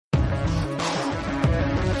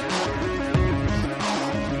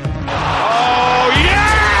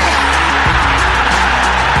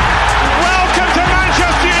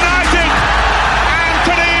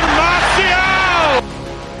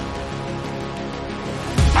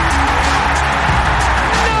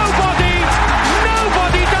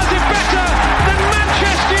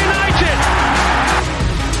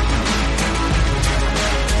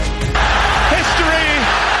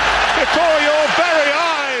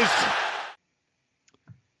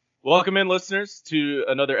Welcome in, listeners, to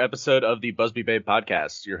another episode of the Busby Babe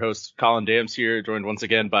podcast. Your host, Colin Dams here, joined once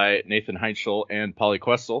again by Nathan Heinschel and Polly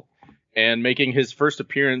Questel. And making his first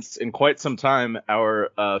appearance in quite some time,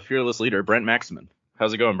 our fearless leader, Brent Maximin.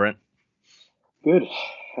 How's it going, Brent? Good.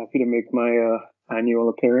 Happy to make my annual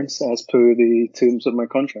appearance as per the terms of my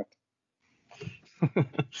contract.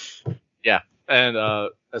 Yeah,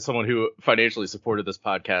 and as someone who financially supported this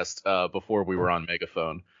podcast before we were on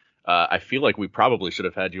Megaphone, I feel like we probably should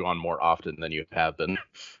have had you on more often than you have been,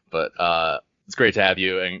 but it's great to have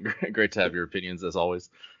you and great to have your opinions as always.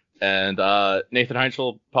 And Nathan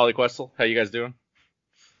Heinschel, Polly Questel, how you guys doing?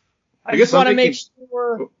 I just want to make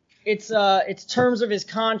sure it's terms of his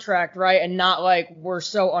contract, right, and not like we're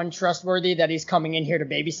so untrustworthy that he's coming in here to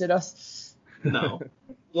babysit us. No,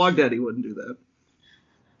 Log Daddy wouldn't do that.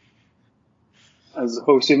 As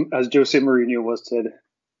Jose Mourinho once said,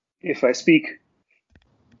 if I speak.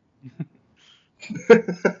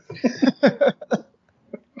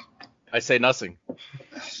 I say nothing.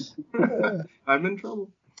 I'm in trouble.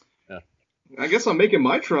 Yeah. I guess I'm making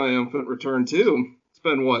my triumphant return too. It's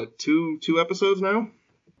been what, two episodes now?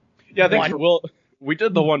 Yeah, I think we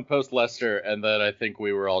did the one post Leicester, and then I think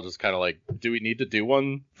we were all just kind of like, do we need to do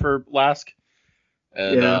one for Lask?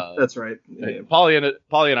 And, yeah, that's right. Yeah. Polly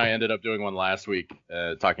and I ended up doing one last week,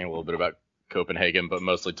 talking a little bit about Copenhagen, but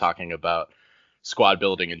mostly talking about squad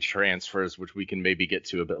building and transfers, which we can maybe get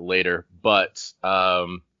to a bit later. But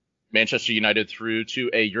Manchester United through to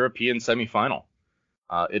a European semifinal.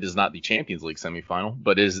 It is not the Champions League semifinal,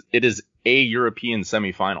 but it is a European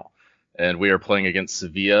semifinal. And we are playing against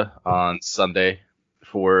Sevilla on Sunday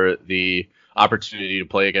for the opportunity to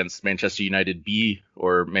play against Manchester United B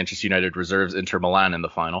or Manchester United Reserves Inter Milan in the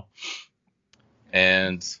final.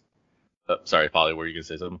 And sorry, Polly, were you going to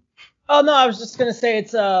say something? Oh, no, I was just going to say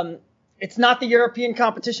it's not the European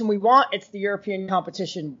competition we want. It's the European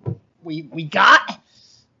competition we got.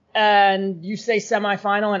 And you say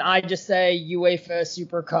semifinal, and I just say UEFA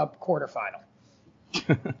Super Cup quarterfinal.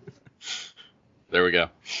 There we go.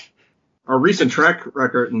 Our recent track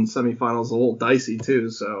record in semifinals is a little dicey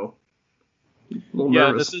too, so a little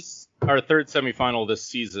nervous. This is our third semifinal this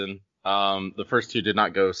season. The first two did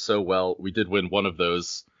not go so well. We did win one of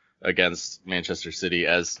those against Manchester City,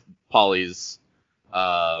 as Polly's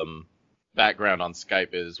background on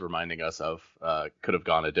Skype is reminding us of. Could have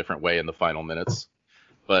gone a different way in the final minutes.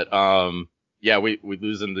 But we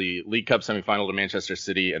lose in the League Cup semifinal to Manchester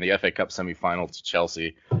City and the FA Cup semifinal to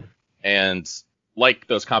Chelsea. And like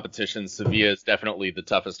those competitions, Sevilla is definitely the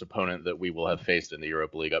toughest opponent that we will have faced in the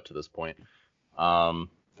Europa League up to this point. And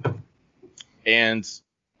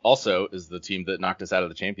also is the team that knocked us out of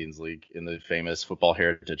the Champions League in the famous football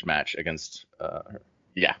heritage match against,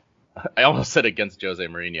 I almost said against Jose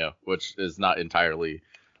Mourinho, which is not entirely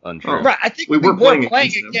untrue. Right, I think we were playing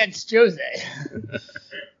against Jose.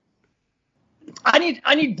 I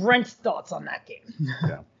need Brent's thoughts on that game.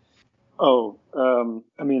 Yeah.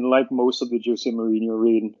 Like most of the Jose Mourinho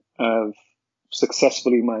reign, I've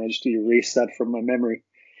successfully managed to erase that from my memory.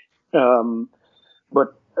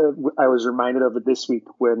 But I was reminded of it this week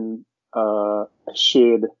when I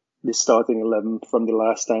shared the starting 11 from the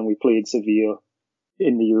last time we played Sevilla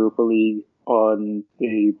in the Europa League on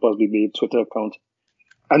the Busby Babe Twitter account.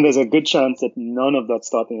 And there's a good chance that none of that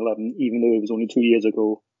starting 11, even though it was only 2 years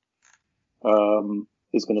ago,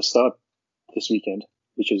 is going to start this weekend,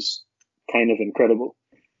 which is kind of incredible.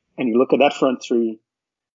 And you look at that front three,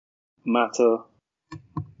 Mata,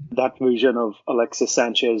 that version of Alexis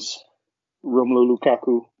Sanchez, Romelu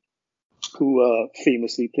Lukaku, who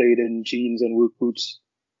famously played in jeans and work boots.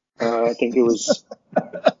 I think it was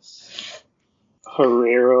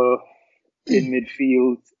Herrera in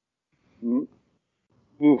midfield.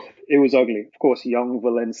 It was ugly. Of course, young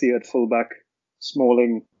Valencia at fullback,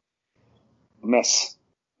 Smalling, mess.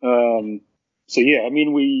 I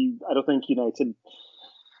don't think United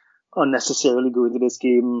unnecessarily go into this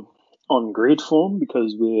game on great form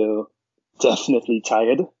because we're definitely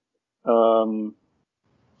tired.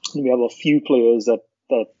 We have a few players that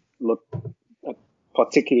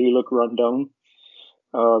particularly look run down.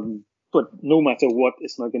 But no matter what,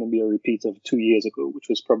 it's not going to be a repeat of 2 years ago, which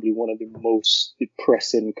was probably one of the most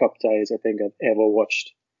depressing cup ties I think I've ever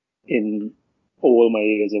watched in all my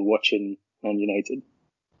years of watching Man United.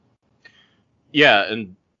 Yeah,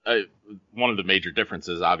 and one of the major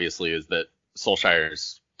differences, obviously, is that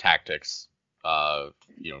Solskjaer's tactics,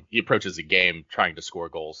 he approaches a game trying to score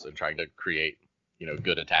goals and trying to create,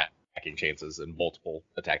 good attacking chances and multiple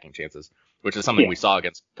attacking chances, which is something we saw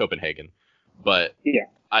against Copenhagen. But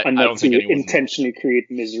I don't think anyone intentionally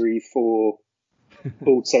create misery for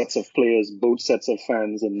both sets of players, both sets of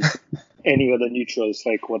fans, and any other neutrals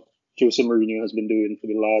like what Jose Mourinho has been doing for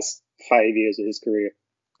the last 5 years of his career.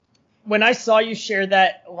 When I saw you share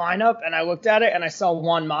that lineup and I looked at it and I saw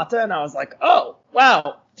Juan Mata and I was like, oh,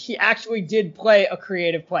 wow, he actually did play a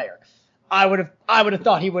creative player. I would have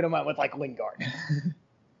thought he would have went with like Lingard.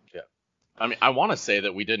 Yeah. I mean, I want to say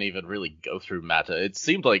that we didn't even really go through Mata. It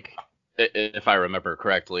seemed like, if I remember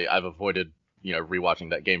correctly, I've avoided,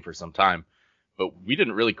 rewatching that game for some time, but we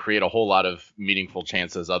didn't really create a whole lot of meaningful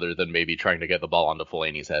chances other than maybe trying to get the ball onto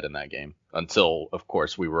Fellaini's head in that game until, of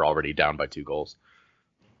course, we were already down by 2 goals.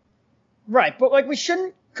 Right, but like we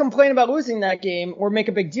shouldn't complain about losing that game or make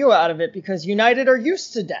a big deal out of it because United are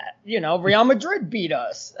used to that. Real Madrid beat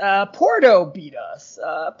us. Porto beat us.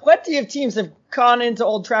 Plenty of teams have gone into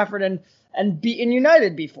Old Trafford and beaten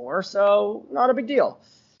United before, so not a big deal.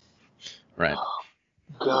 Right. Oh,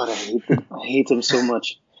 God, I hate them so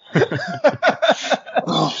much. I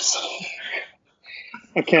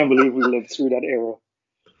can't believe we lived through that era.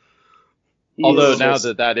 Although now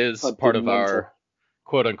that is part of our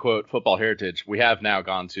quote-unquote football heritage, we have now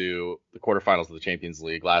gone to the quarterfinals of the Champions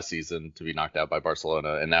League last season to be knocked out by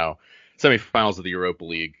Barcelona, and now semifinals of the Europa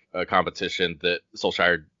League, a competition that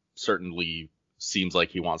Solskjaer certainly seems like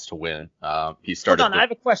he wants to win. He started. Hold on, I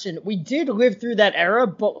have a question. We did live through that era,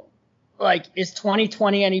 but is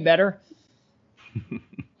 2020 any better?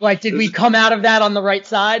 Did we come out of that on the right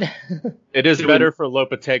side? It is better for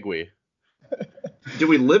Lopetegui. Did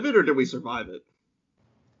we live it or did we survive it?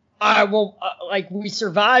 We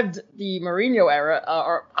survived the Mourinho era.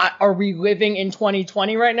 Are we living in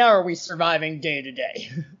 2020 right now, or are we surviving day to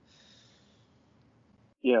day?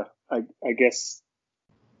 Yeah, I guess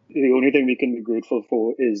the only thing we can be grateful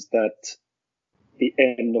for is that the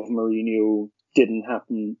end of Mourinho didn't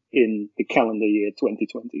happen in the calendar year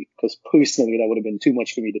 2020, because personally that would have been too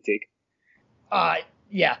much for me to take.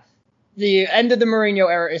 Yeah. The end of the Mourinho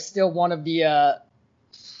era is still one of the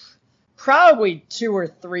probably 2 or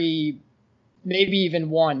 3, maybe even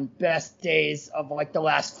 1 best days of the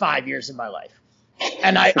last 5 years of my life.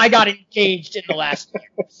 And I got engaged in the last year.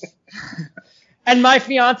 And my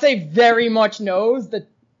fiance very much knows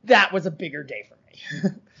that was a bigger day for me.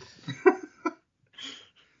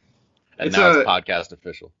 And now it's podcast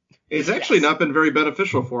official. It's actually not been very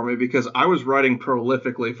beneficial for me because I was writing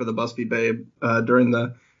prolifically for the Busby Babe during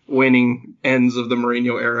the waning ends of the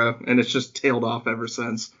Mourinho era, and it's just tailed off ever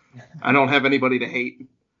since. I don't have anybody to hate.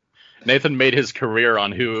 Nathan made his career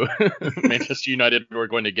on who Manchester United were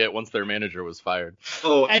going to get once their manager was fired.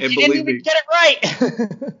 Oh, and you didn't even get it right.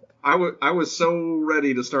 I was so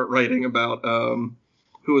ready to start writing about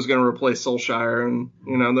who was going to replace Solskjaer, and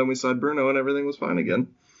then we signed Bruno, and everything was fine again.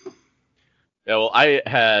 Yeah, well,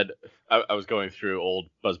 I was going through old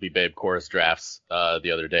Busby Babe chorus drafts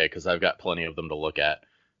the other day because I've got plenty of them to look at.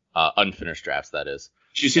 Unfinished drafts, that is.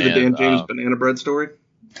 Did you see the Dan James banana bread story?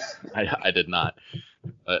 I did not.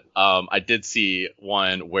 But I did see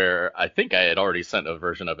one where I think I had already sent a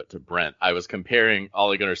version of it to Brent. I was comparing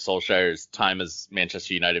Ole Gunnar Solskjaer's time as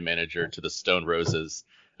Manchester United manager to the Stone Roses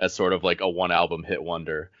as sort of like a 1-album hit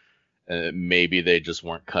wonder. Maybe they just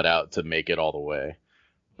weren't cut out to make it all the way.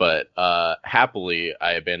 But happily,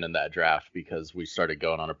 I abandoned that draft because we started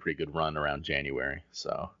going on a pretty good run around January.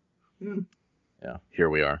 So, yeah, here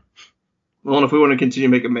we are. Well, and if we want to continue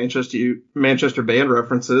making Manchester band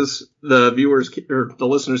references, the viewers or the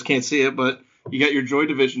listeners can't see it, but you got your Joy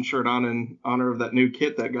Division shirt on in honor of that new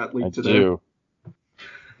kit that got leaked today.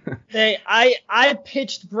 I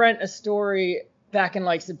pitched Brent a story back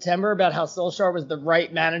in September about how Solskjaer was the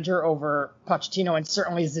right manager over Pochettino and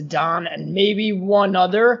certainly Zidane and maybe one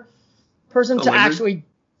other person to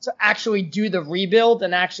actually do the rebuild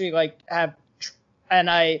and actually have. And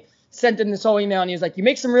I sent him this whole email and he was like, "You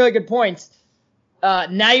make some really good points.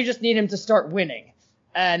 Now you just need him to start winning."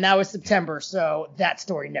 And that was September, so that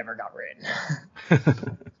story never got written.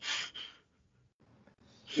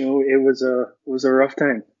 It was a rough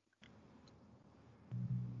time.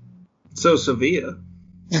 So Sevilla.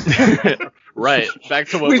 Right. Back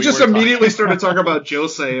to what we just immediately started talking about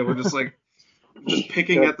Jose, and we're just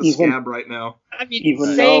picking at the scab right now. I mean,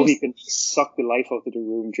 even now he can suck the life out of the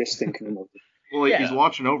room just thinking about it. Well, he's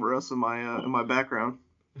watching over us in my background.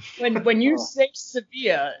 When you say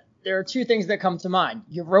Sevilla, there are 2 things that come to mind: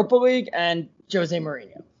 Europa League and Jose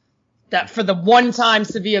Mourinho. That for the one time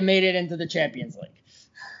Sevilla made it into the Champions League.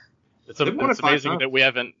 It's amazing that we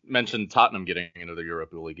haven't mentioned Tottenham getting into the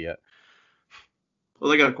Europa League yet. Well,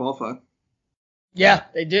 they got to qualify. Yeah,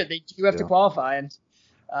 they do. They do have to qualify, and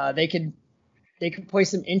they could play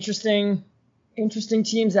some interesting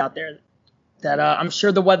teams out there. That I'm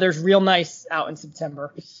sure the weather's real nice out in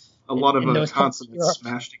September. a lot of those consonants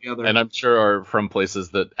smashed together. And I'm sure are from places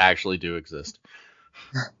that actually do exist.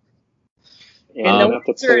 Yeah, the have to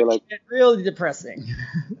winter play like it's really depressing.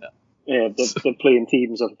 they're playing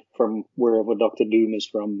teams from wherever Doctor Doom is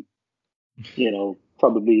from.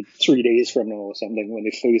 Probably 3 days from now or something when they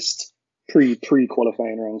first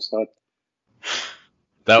pre-qualifying round start.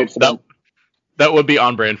 That would be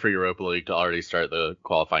on brand for Europa League to already start the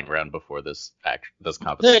qualifying round before this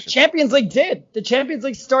competition. The Champions League did. The Champions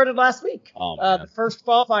League started last week. Oh, the first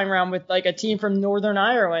qualifying round with like a team from Northern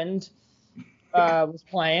Ireland was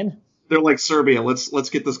playing. They're like Serbia. Let's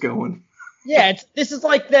get this going. Yeah, this is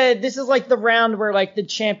like the round where like the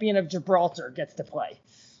champion of Gibraltar gets to play.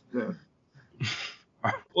 Yeah.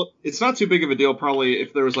 Well, it's not too big of a deal probably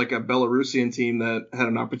if there was like a Belarusian team that had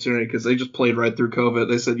an opportunity because they just played right through COVID.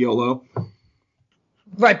 They said YOLO.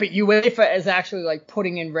 Right, but UEFA is actually like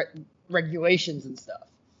putting in regulations and stuff.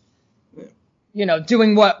 Yeah.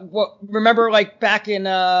 Doing what remember like back in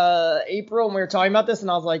April when we were talking about this and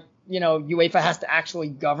I was like, UEFA has to actually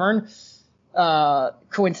govern.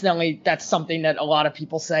 Coincidentally, that's something that a lot of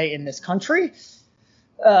people say in this country.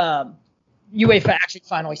 UEFA actually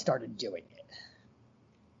finally started doing it.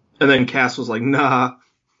 And then Cass was like, nah.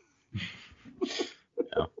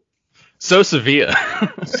 Yeah. So Sevilla.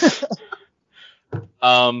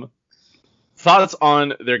 Thoughts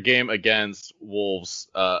on their game against Wolves,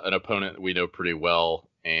 an opponent we know pretty well,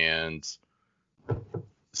 and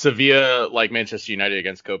Sevilla, like Manchester United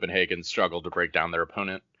against Copenhagen, struggled to break down their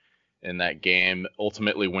opponent in that game,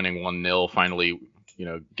 ultimately winning 1-0, finally,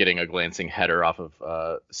 getting a glancing header off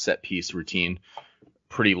of set piece routine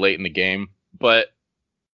pretty late in the game. But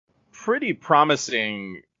pretty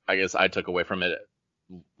promising, I guess I took away from it,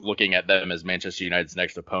 looking at them as Manchester United's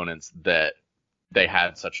next opponents, that they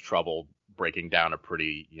had such trouble breaking down a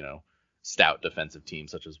pretty, stout defensive team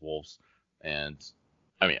such as Wolves. And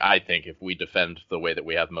I mean, I think if we defend the way that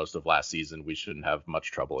we have most of last season, we shouldn't have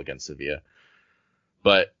much trouble against Sevilla.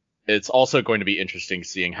 But it's also going to be interesting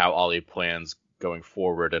seeing how Ollie plans going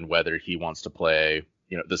forward and whether he wants to play,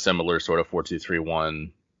 the similar sort of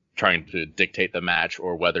 4-2-3-1, trying to dictate the match,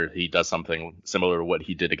 or whether he does something similar to what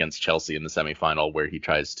he did against Chelsea in the semifinal, where he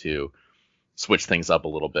tries to switch things up a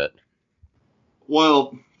little bit.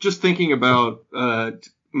 Well, just thinking about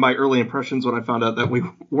my early impressions when I found out that we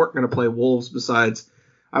weren't going to play Wolves, besides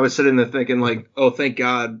I was sitting there thinking like, oh, thank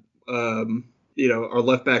God, our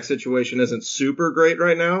left back situation isn't super great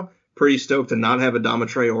right now. Pretty stoked to not have Adama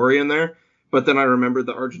Traore in there. But then I remembered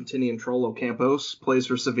the Argentinian Trollo Campos plays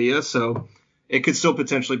for Sevilla, so it could still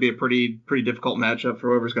potentially be a pretty difficult matchup for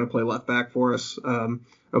whoever's going to play left back for us.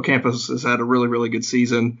 Ocampos has had a really, really good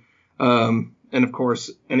season. And of course,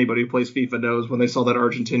 anybody who plays FIFA knows when they saw that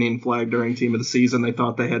Argentinian flag during Team of the Season, they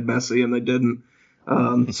thought they had Messi and they didn't.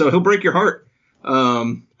 So he'll break your heart,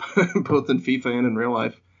 both in FIFA and in real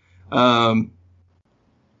life.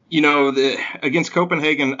 Against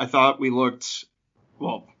Copenhagen, I thought we looked,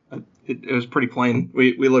 it was pretty plain.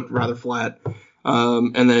 We looked rather flat.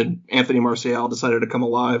 And then Anthony Martial decided to come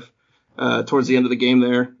alive towards the end of the game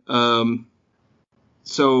there.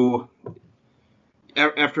 So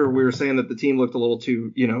after we were saying that the team looked a little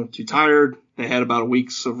too tired, they had about a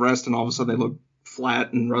week's of rest, and all of a sudden they looked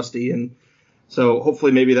flat and rusty. And so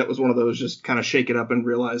hopefully maybe that was one of those, just kind of shake it up and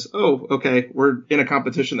realize, oh, okay, we're in a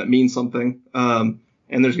competition that means something. And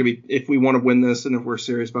there's going to be, if we want to win this and if we're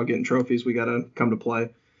serious about getting trophies, we got to come to play.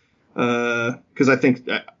 Because I think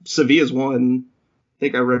Sevilla's won, I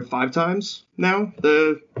think I read 5 times now,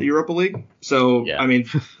 the Europa League. So, yeah. I mean,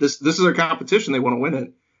 this is their competition. They want to win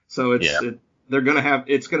it. So they're going to have,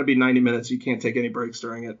 it's going to be 90 minutes. You can't take any breaks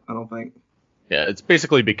during it, I don't think. Yeah, it's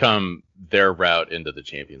basically become their route into the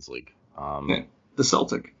Champions League. The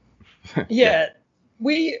Celtic. Yeah.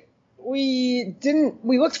 We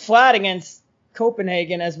looked flat against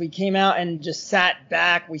Copenhagen as we came out and just sat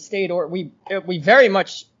back. We stayed, we very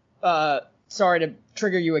much, sorry to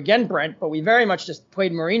trigger you again, Brent, but we very much just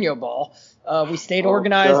played Mourinho ball. We stayed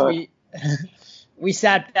organized. We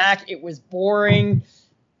sat back. It was boring.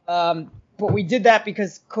 But we did that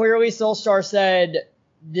because clearly Solskjaer said,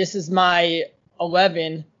 this is my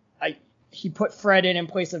 11. He put Fred in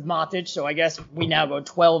place of Matic, so I guess we now go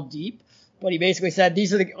 12 deep. But he basically said,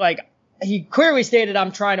 these are he clearly stated,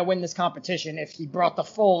 I'm trying to win this competition if he brought the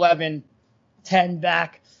full 11-10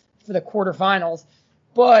 back for the quarterfinals.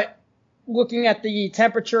 But looking at the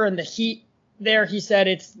temperature and the heat there, he said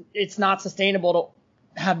it's not sustainable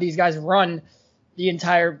to have these guys run the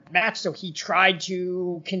entire match. So he tried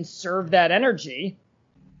to conserve that energy,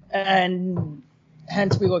 and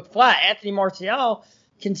hence we looked flat. Anthony Martial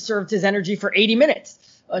conserved his energy for 80 minutes.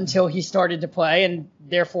 until he started to play, and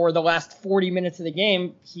therefore the last 40 minutes of the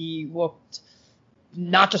game, he looked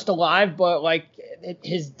not just alive, but like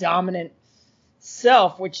his dominant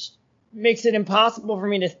self, which makes it impossible for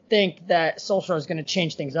me to think that Solskjaer is going to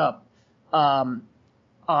change things up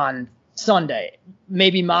on Sunday.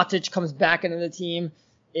 Maybe Matic comes back into the team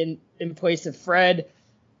in place of Fred.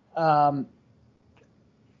 Sevilla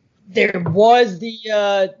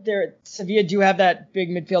do have that big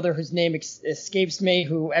midfielder whose name escapes me,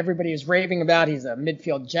 who everybody is raving about. He's a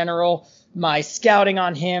midfield general. My scouting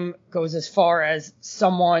on him goes as far as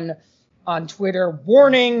someone on Twitter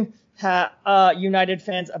warning United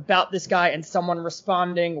fans about this guy, and someone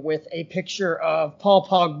responding with a picture of Paul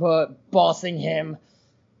Pogba bossing him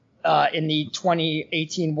in the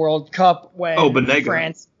 2018 World Cup when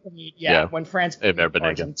France beat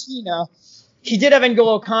Argentina. He did have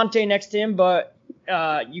N'Golo Kante next to him, but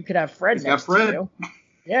you could have Fred next to you.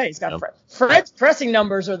 Yeah, he's got Fred. Fred's pressing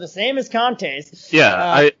numbers are the same as Kante's.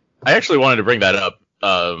 Yeah, I actually wanted to bring that up,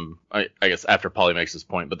 I guess, after Paulie makes his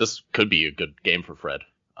point, but this could be a good game for Fred.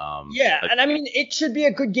 And I mean, it should be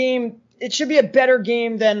a good game. It should be a better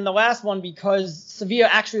game than the last one because Sevilla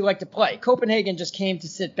actually like to play. Copenhagen just came to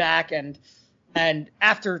sit back, and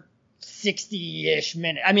after 60-ish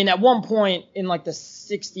minutes, I mean, at one point in like the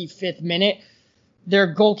 65th minute, their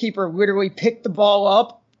goalkeeper literally picked the ball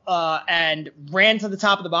up and ran to the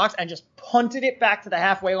top of the box and just punted it back to the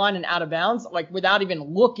halfway line and out of bounds, like without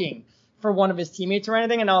even looking for one of his teammates or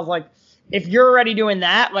anything. And I was like, if you're already doing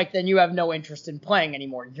that, like, then you have no interest in playing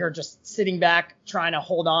anymore. You're just sitting back trying to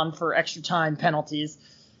hold on for extra time penalties.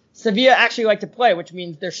 Sevilla actually like to play, which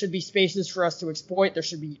means there should be spaces for us to exploit. There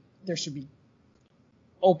should be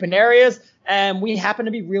open areas, and we happen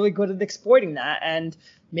to be really good at exploiting that. And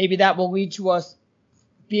maybe that will lead to us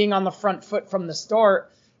being on the front foot from the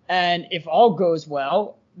start. And if all goes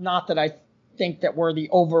well, not that I think that we're the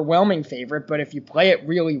overwhelming favorite, but if you play it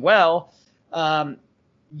really well,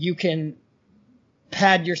 you can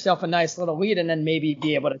pad yourself a nice little lead and then maybe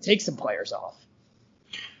be able to take some players off.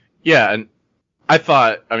 Yeah, and I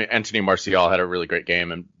thought, Anthony Martial had a really great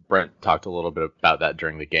game, and Brent talked a little bit about that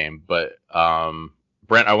during the game. But,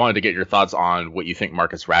 Brent, I wanted to get your thoughts on what you think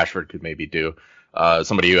Marcus Rashford could maybe do.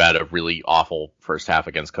 Somebody who had a really awful first half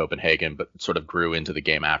against Copenhagen, but sort of grew into the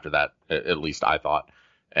game after that, at least I thought,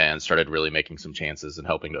 and started really making some chances and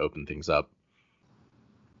helping to open things up.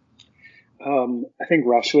 I think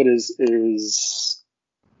Rashford is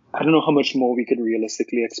I don't know how much more we could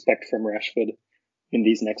realistically expect from Rashford in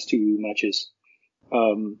these next two matches.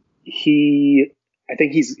 I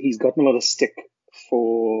think he's gotten a lot of stick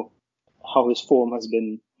for how his form has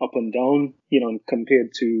been up and down, and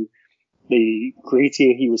compared to the great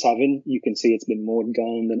year he was having, you can say it's been more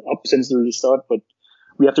down than up since the restart, but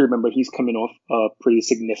we have to remember he's coming off a pretty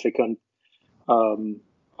significant, a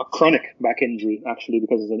chronic back injury, actually,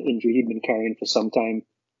 because it's an injury he'd been carrying for some time.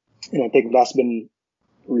 And I think that's been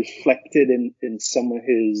reflected in some of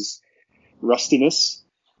his rustiness.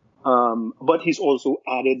 But he's also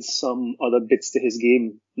added some other bits to his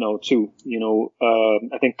game now, too.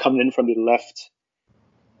 I think coming in from the left,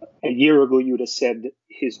 a year ago, you would have said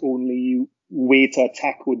his only way to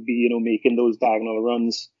attack would be, making those diagonal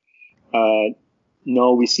runs.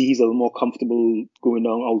 Now we see he's a little more comfortable going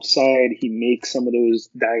down outside. He makes some of those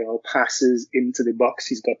diagonal passes into the box.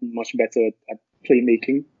 He's gotten much better at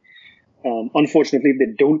playmaking. Unfortunately, if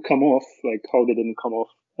they don't come off, like how they didn't come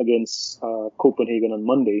off against Copenhagen on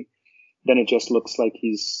Monday, then it just looks like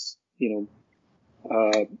he's,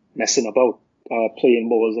 messing about, playing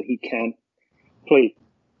balls that he can't play.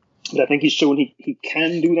 But I think he's shown he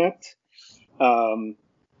can do that.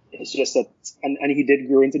 It's just that, and he did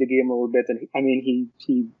grow into the game a little bit. And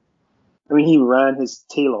he ran his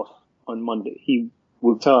tail off on Monday. He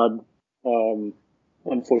worked hard.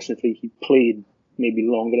 Unfortunately, he played maybe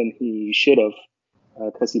longer than he should have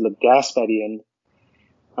because he looked gassed by the end.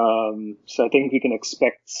 So I think we can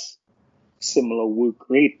expect similar work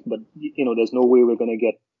rate, but there's no way we're going to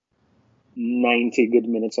get 90 good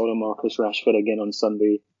minutes out of Marcus Rashford again on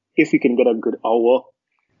Sunday. If we can get a good hour,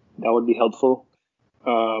 that would be helpful.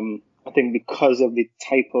 I think because of the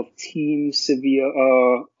type of team Sevilla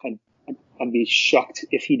are, I'd be shocked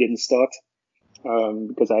if he didn't start,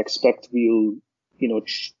 because I expect we'll,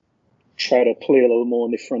 try to play a little more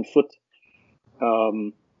on the front foot.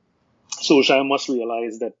 Solskjaer must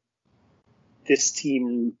realize that this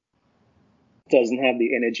team doesn't have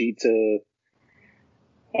the energy to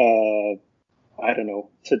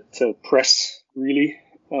press really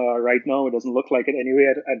right now. It doesn't look like it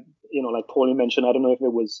anyway. Like Paulie mentioned, I don't know if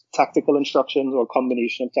it was tactical instructions or a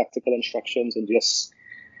combination of tactical instructions and just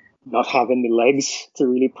not having the legs to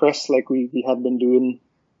really press like we had been doing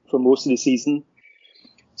for most of the season.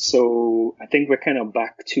 So I think we're kind of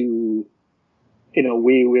back to, in a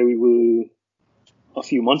way, where we were a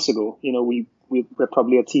few months ago. We're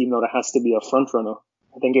probably a team now that has to be a front runner.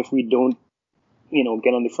 I think if we don't,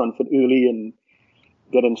 get on the front foot early and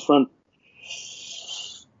get in front,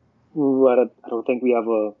 well, I don't think we have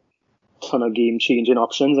a ton of game-changing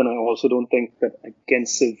options, and I also don't think that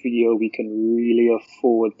against Sevilla we can really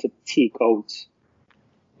afford to take out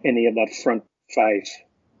any of that front five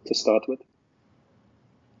to start with.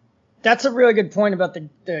 That's a really good point about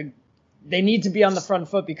the they need to be on the front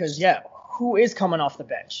foot because, who is coming off the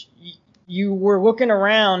bench? You were looking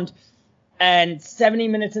around, and 70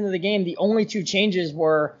 minutes into the game, the only two changes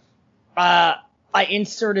were I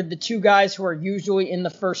inserted the two guys who are usually in the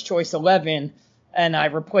first choice 11, and I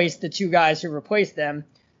replaced the two guys who replaced them.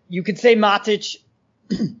 You could say Matic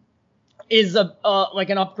is like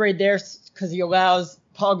an upgrade there because he allows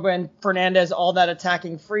Pogba and Fernandez all that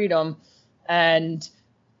attacking freedom, and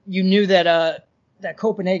you knew that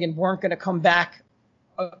Copenhagen weren't going to come back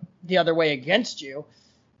the other way against you.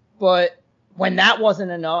 But when that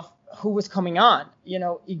wasn't enough, who was coming on?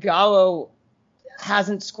 Igalo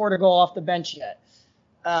hasn't scored a goal off the bench yet.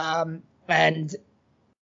 And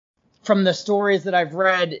from the stories that I've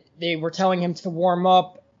read, they were telling him to warm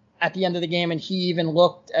up at the end of the game, and he even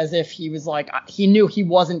looked as if he was like, he knew he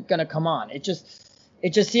wasn't going to come on. It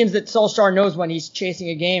just seems that Solskjaer knows when he's chasing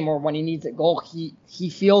a game or when he needs a goal. He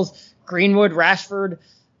feels Greenwood, Rashford,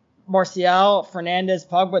 Martial, Fernandez,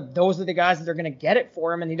 Pogba, those are the guys that are going to get it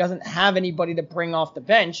for him, and he doesn't have anybody to bring off the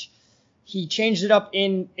bench. He changed it up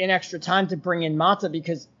in extra time to bring in Mata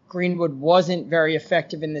because Greenwood wasn't very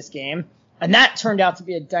effective in this game, and that turned out to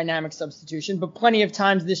be a dynamic substitution. But plenty of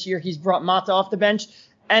times this year he's brought Mata off the bench,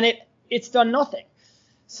 and it's done nothing.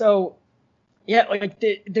 So,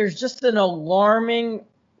 there's just an alarming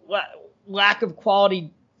lack of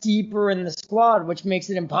quality deeper in the squad, which makes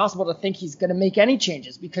it impossible to think he's going to make any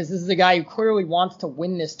changes because this is a guy who clearly wants to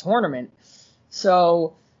win this tournament.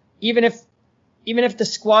 So even if the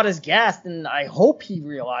squad is gassed, and I hope he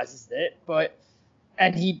realizes it,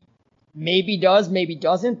 and he maybe does, maybe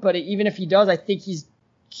doesn't, but even if he does, I think he's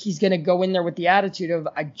going to go in there with the attitude of,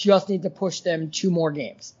 I just need to push them 2 more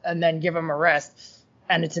games and then give them a rest.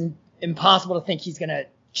 And it's impossible to think he's going to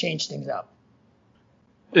change things up.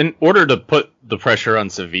 In order to put the pressure on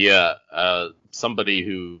Sevilla, somebody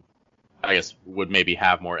who I guess would maybe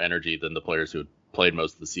have more energy than the players who had played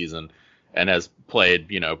most of the season and has played,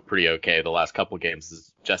 pretty okay the last couple of games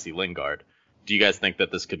is Jesse Lingard. Do you guys think that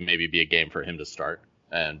this could maybe be a game for him to start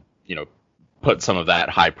and, put some of that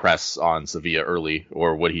high press on Sevilla early,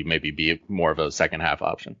 or would he maybe be more of a second half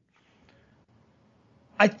option?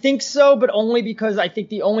 I think so, but only because I think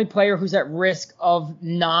the only player who's at risk of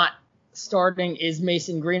not starting is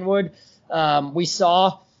Mason Greenwood. We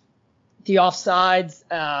saw the offsides,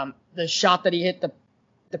 the shot that he hit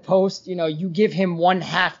the post. You give him one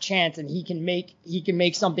half chance and he can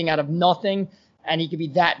make something out of nothing, and he could be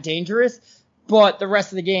that dangerous. But the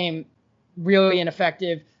rest of the game, really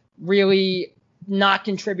ineffective, really not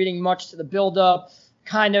contributing much to the build-up,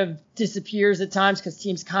 kind of disappears at times because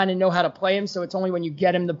teams kind of know how to play him. So it's only when you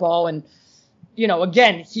get him the ball and,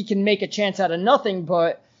 again, he can make a chance out of nothing.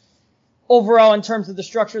 But overall, in terms of the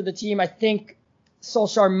structure of the team, I think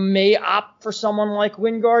Solskjaer may opt for someone like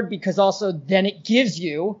Lingard because also then it gives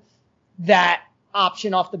you that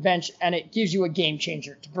option off the bench and it gives you a game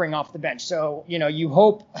changer to bring off the bench. So, you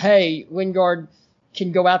hope, hey, Lingard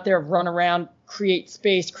can go out there, run around, create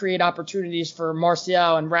space, create opportunities for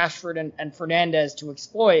Martial and Rashford and Fernandez to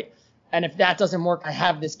exploit. And if that doesn't work, I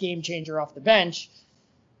have this game changer off the bench.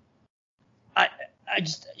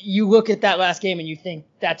 You look at that last game and you think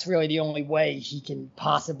that's really the only way he can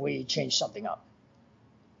possibly change something up.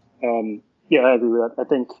 Yeah, I agree with that. I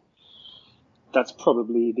think that's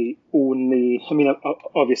probably the only,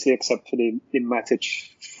 obviously except for the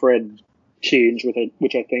Matic-Fred change,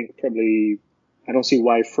 which I think probably, I don't see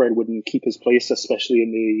why Fred wouldn't keep his place,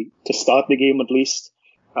 especially to start the game at least,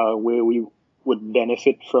 where we would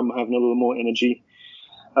benefit from having a little more energy.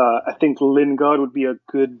 I think Lingard would be a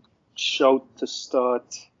good shout to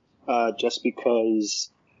start, just because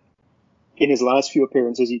in his last few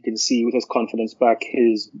appearances, you can see with his confidence back,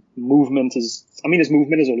 his movement has always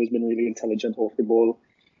been really intelligent off the ball.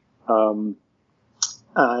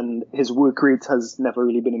 And his work rate has never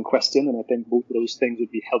really been in question, and I think both of those things would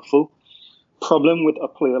be helpful. Problem with a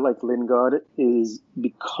player like Lingard is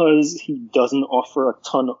because he doesn't offer a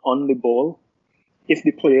ton on the ball, if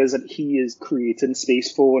the players that he is creating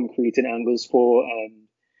space for and creating angles for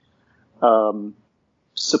and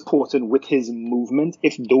supporting with his movement,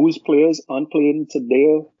 if those players aren't playing to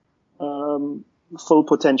their full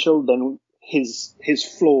potential, then his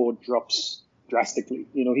floor drops drastically.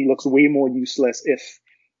 He looks way more useless if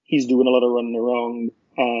he's doing a lot of running around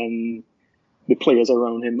and the players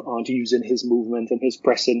around him aren't using his movement and his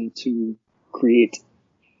pressing to create.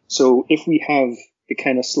 So if we have the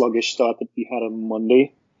kind of sluggish start that we had on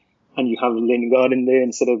Monday, and you have Lingard in there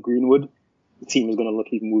instead of Greenwood, the team is going to look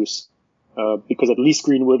even worse. Because at least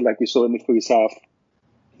Greenwood, like we saw in the first half,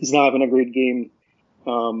 he's not having a great game.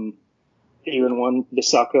 Aaron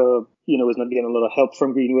Wan-Bissaka, is not getting a lot of help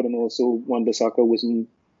from Greenwood, and also Wan-Bissaka wasn't,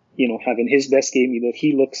 having his best game either.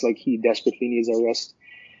 He looks like he desperately needs a rest.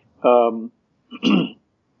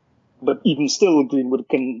 But even still, Greenwood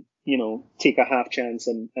can, take a half chance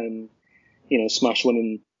and smash one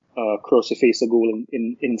and cross the face of goal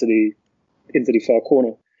into the far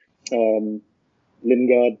corner.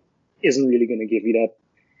 Lingard isn't really going to give you that.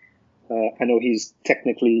 I know he's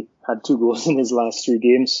technically had 2 goals in his last 3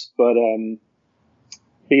 games, but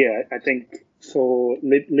yeah, I think for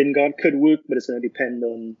Lingard could work, but it's going to depend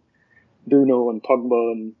on Bruno and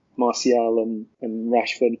Pogba and Martial and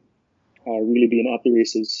Rashford really being at the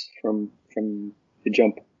races from the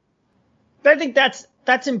jump. But I think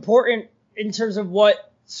that's important in terms of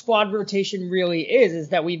what squad rotation really is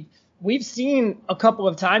that we've seen a couple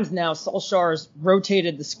of times now Solskjaer's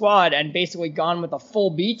rotated the squad and basically gone with a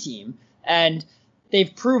full B team, and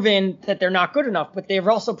they've proven that they're not good enough, but they've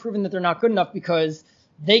also proven that they're not good enough because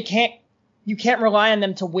you can't rely on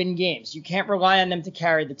them to win games. You can't rely on them to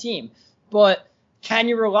carry the team. But can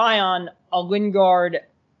you rely on a Lingard,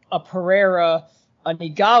 a Pereira, an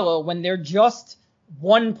Igalo when they're just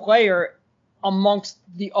one player amongst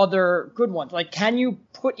the other good ones? Like, can you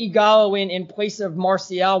put Igalo in place of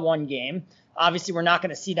Martial one game? Obviously, we're not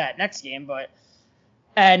going to see that next game,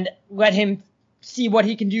 and let him see what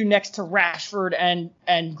he can do next to Rashford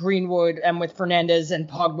and Greenwood and with Fernandes and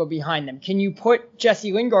Pogba behind them. Can you put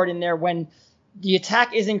Jesse Lingard in there when the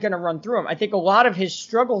attack isn't going to run through him? I think a lot of his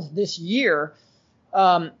struggles this year,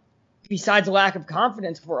 besides a lack of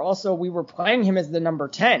confidence, we were playing him as the number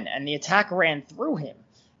 10 and the attack ran through him.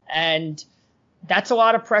 And that's a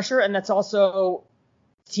lot of pressure, and that's also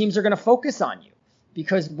teams are going to focus on you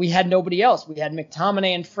because we had nobody else. We had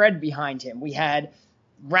McTominay and Fred behind him. We had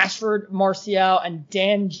Rashford, Martial, and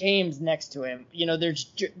Dan James next to him. You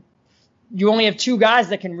only have 2 guys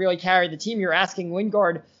that can really carry the team. You're asking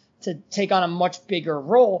Lingard to take on a much bigger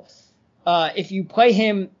role. If you play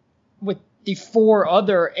him with the 4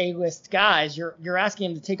 other A-list guys, you're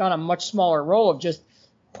asking him to take on a much smaller role of just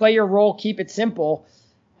play your role, keep it simple,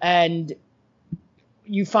 and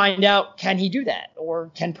you find out, can he do that?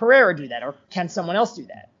 Or can Pereira do that? Or can someone else do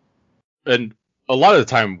that? And a lot of the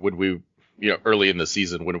time when we, early in the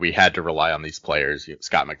season when we had to rely on these players,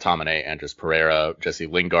 Scott McTominay, Andres Pereira, Jesse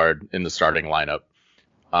Lingard in the starting lineup,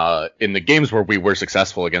 in the games where we were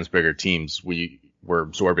successful against bigger teams, we were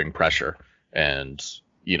absorbing pressure and,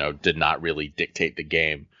 did not really dictate the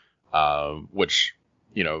game, which,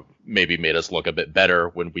 maybe made us look a bit better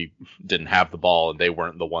when we didn't have the ball and they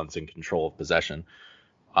weren't the ones in control of possession.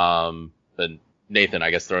 And Nathan, I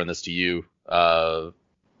guess throwing this to you,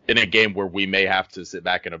 in a game where we may have to sit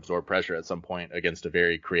back and absorb pressure at some point against a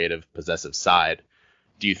very creative, possessive side,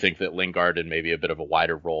 do you think that Lingard in maybe a bit of a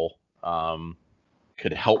wider role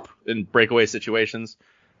could help in breakaway situations?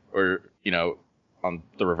 Or, on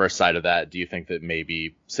the reverse side of that, do you think that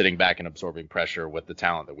maybe sitting back and absorbing pressure with the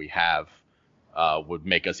talent that we have would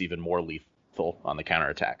make us even more lethal on the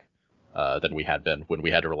counterattack than we had been when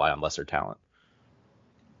we had to rely on lesser talent?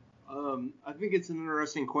 I think it's an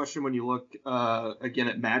interesting question when you look, again,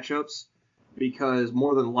 at matchups, because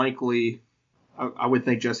more than likely, I would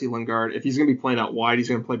think Jesse Lingard, if he's going to be playing out wide, he's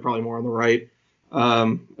going to play probably more on the right.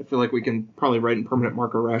 I feel like we can probably write in permanent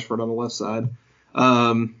marker Rashford on the left side.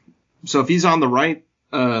 So if he's on the right,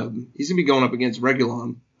 he's going to be going up against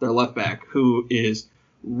Reguilon, their left back, who is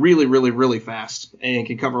really, really, really fast and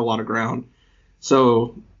can cover a lot of ground.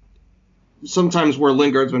 So sometimes where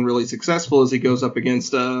Lingard's been really successful is he goes up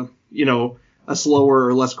against a slower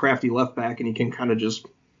or less crafty left back, and he can kind of just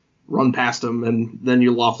run past him, and then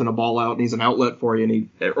you're lofting a ball out, and he's an outlet for you,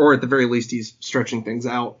 or at the very least he's stretching things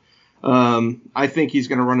out. I think he's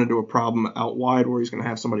going to run into a problem out wide where he's going to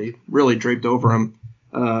have somebody really draped over him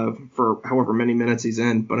for however many minutes he's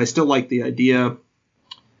in. But I still like the idea,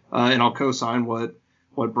 and I'll co-sign what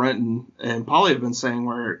Brent and Polly have been saying,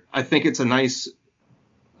 where I think it's a nice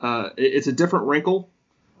it's a different wrinkle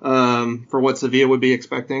for what Sevilla would be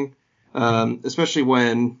expecting, especially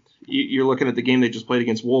when you're looking at the game they just played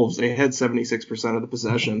against Wolves. They had 76% of the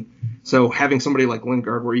possession. So having somebody like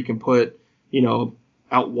Lingard where you can put,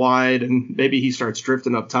 out wide, and maybe he starts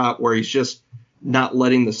drifting up top where he's just not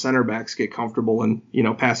letting the center backs get comfortable and,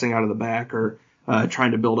 passing out of the back or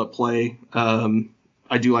trying to build up play.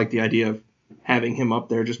 I do like the idea of having him up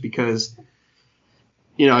there just because,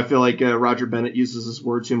 I feel like Roger Bennett uses this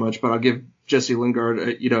word too much, but I'll give Jesse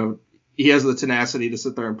Lingard, he has the tenacity to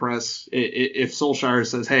sit there and press. If Solskjaer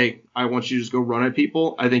says, hey, I want you to just go run at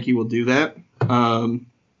people, I think he will do that.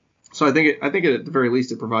 So I think at the very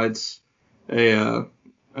least it provides a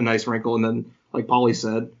nice wrinkle. And then, like Paulie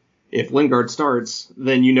said, if Lingard starts,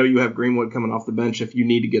 then you have Greenwood coming off the bench if you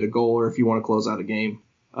need to get a goal or if you want to close out a game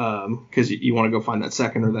because you want to go find that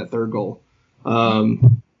second or that third goal.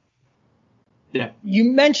 Yeah. You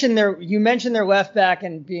mentioned their left back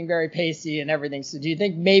and being very pacey and everything. So do you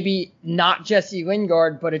think maybe not Jesse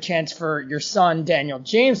Lingard, but a chance for your son Daniel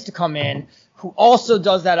James to come in, who also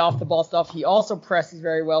does that off the ball stuff? He also presses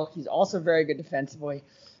very well. He's also very good defensively.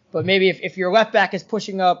 But maybe if your left back is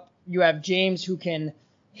pushing up, you have James who can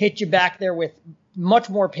hit you back there with much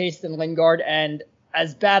more pace than Lingard. And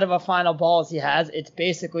as bad of a final ball as he has, it's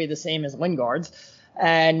basically the same as Lingard's.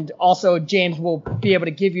 And also James will be able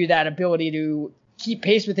to give you that ability to keep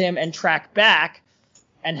pace with him and track back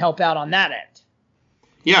and help out on that end.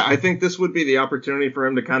 Yeah, I think this would be the opportunity for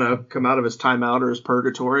him to kind of come out of his timeout or his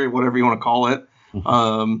purgatory, whatever you want to call it.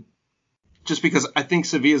 Just because I think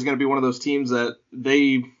Sevilla is going to be one of those teams that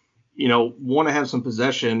they, want to have some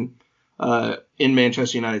possession in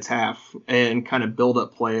Manchester United's half and kind of build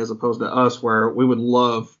up play as opposed to us where we would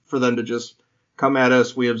love for them to just come at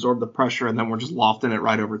us, we absorb the pressure, and then we're just lofting it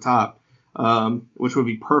right over top, which would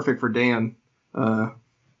be perfect for Dan,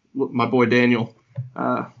 my boy Daniel,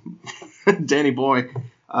 Danny Boy.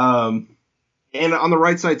 And on the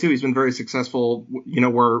right side, too, he's been very successful,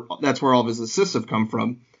 that's where all of his assists have come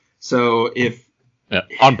from. So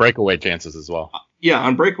on breakaway chances as well. Yeah,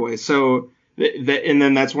 on breakaways. So, and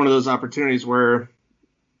then that's one of those opportunities where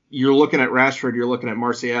you're looking at Rashford, you're looking at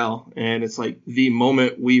Martial, and it's like the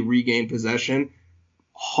moment we regain possession,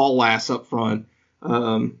 haul ass up front,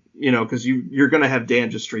 because you're going to have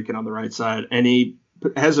Dan just streaking on the right side, and he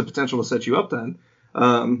has the potential to set you up then.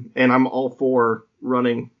 And I'm all for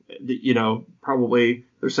running, probably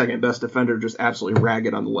their second best defender just absolutely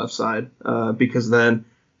ragged on the left side, because then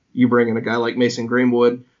you bring in a guy like Mason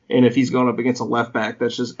Greenwood, and if he's going up against a left back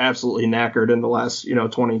that's just absolutely knackered in the last,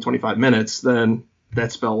 20, 25 minutes, then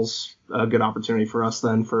that spells a good opportunity for us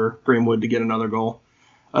then for Greenwood to get another goal.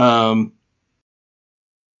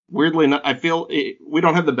 Weirdly enough, I feel we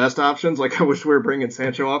don't have the best options. Like I wish we were bringing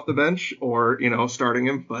Sancho off the bench or, starting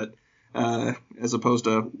him, but as opposed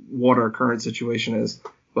to what our current situation is.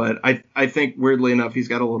 But I think weirdly enough, he's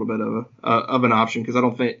got a little bit of an option because I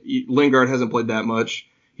don't think Lingard hasn't played that much.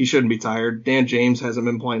 He shouldn't be tired. Dan James hasn't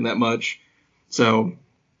been playing that much. So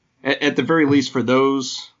at the very least for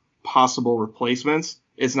those possible replacements,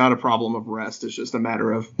 it's not a problem of rest. It's just a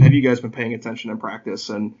matter of, have you guys been paying attention in practice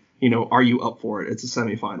and, are you up for it? It's a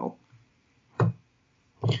semifinal.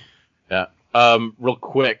 Yeah. Real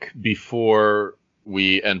quick before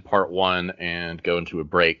we end part one and go into a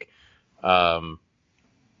break, Bruno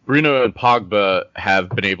and Pogba have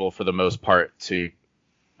been able for the most part to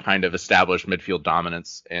kind of establish midfield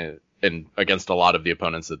dominance and against a lot of the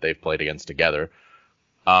opponents that they've played against together.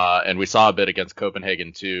 And we saw a bit against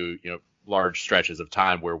Copenhagen too, large stretches of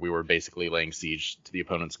time where we were basically laying siege to the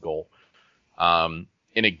opponent's goal.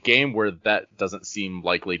 In a game where that doesn't seem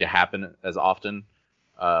likely to happen as often,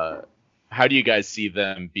 how do you guys see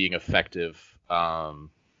them being effective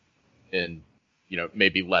in,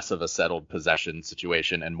 maybe less of a settled possession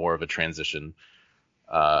situation and more of a transition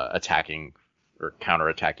attacking or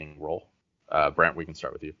counter-attacking role? Brent, we can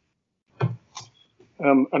start with you.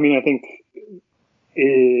 I think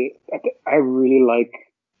I really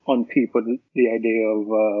like on paper the idea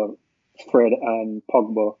of Fred and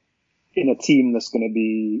Pogba in a team that's going to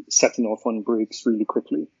be setting off on breaks really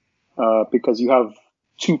quickly, because you have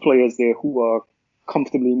two players there who are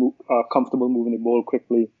comfortable moving the ball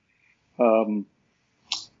quickly.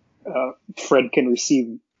 Fred can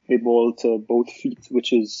receive a ball to both feet,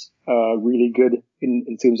 which is really good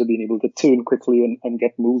in terms of being able to turn quickly and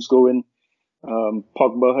get moves going.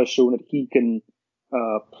 Pogba has shown that he can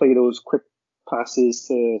play those quick passes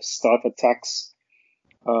to start attacks.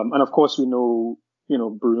 And of course, we know,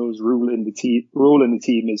 Bruno's role in the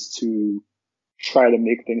team is to try to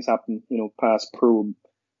make things happen, pass, probe,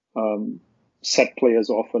 set players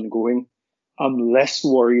off and going. I'm less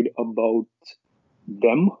worried about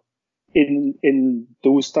them in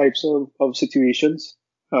those types of situations,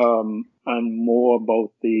 and more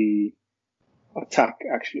about the attack,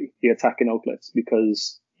 actually, the attacking outlets,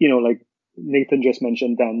 because, like Nathan just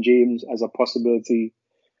mentioned Dan James as a possibility,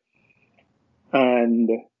 and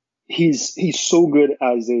he's so good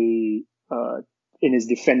as a in his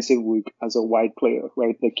defensive work as a wide player,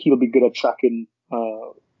 right? Like he'll be good at tracking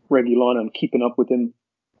Reguilon and keeping up with him,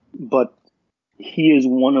 but he is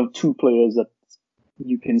one of two players that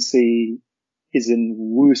you can say is in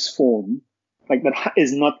worse form, like that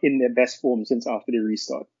is not in their best form since after the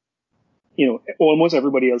restart. Almost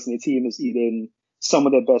everybody else in the team is either in some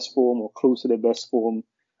of their best form or close to their best form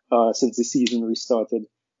since the season restarted,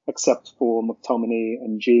 except for McTominay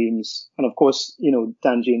and James. And of course,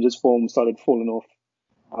 Dan James's form started falling off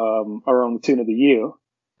around the turn of the year.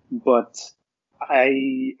 But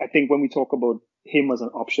I think when we talk about him as an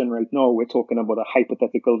option right now, we're talking about a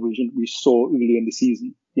hypothetical version we saw early in the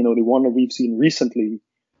season. The one that we've seen recently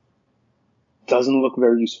doesn't look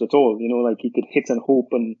very useful at all. Like he could hit and hope,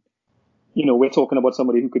 and we're talking about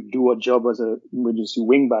somebody who could do a job as an emergency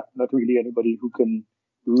wingback, not really anybody who can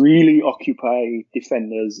really occupy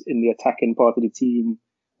defenders in the attacking part of the team,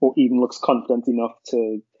 or even looks confident enough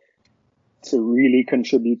to really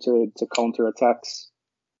contribute to counter attacks.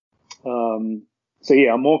 So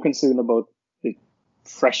yeah, I'm more concerned about the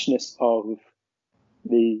freshness of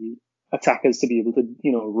the attackers to be able to,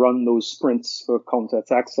 run those sprints for counter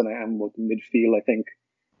attacks than I am about the midfield. I think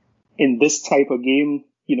in this type of game,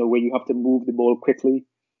 where you have to move the ball quickly,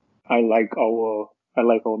 I like our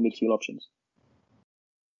midfield options.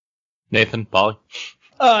 Nathan, Polly?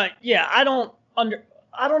 Yeah, I don't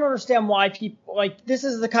understand why people, like, this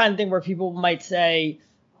is the kind of thing where people might say,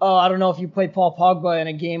 oh, I don't know if you play Paul Pogba in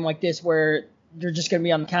a game like this where you're just going to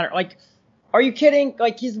be on the counter. Like, are you kidding?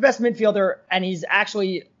 Like, he's the best midfielder, and he's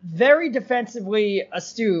actually very defensively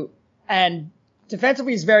astute, and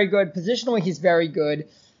defensively he's very good. Positionally, he's very good.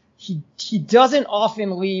 He doesn't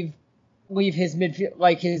often leave his midfield,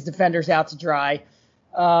 like, his defenders out to dry.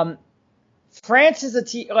 France is a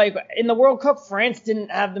team, like, in the World Cup, France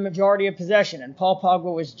didn't have the majority of possession, and Paul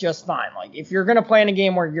Pogba was just fine. Like, if you're going to play in a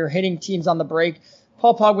game where you're hitting teams on the break,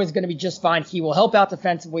 Paul Pogba is going to be just fine. He will help out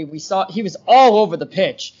defensively. We saw he was all over the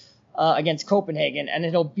pitch against Copenhagen, and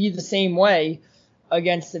it'll be the same way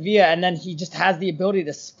against Sevilla. And then he just has the ability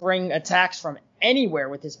to spring attacks from anywhere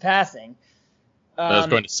with his passing. I was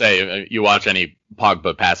going to say, you watch any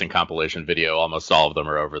Pogba passing compilation video, almost all of them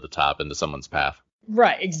are over the top into someone's path.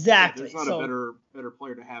 Right, exactly. Yeah, there's not a better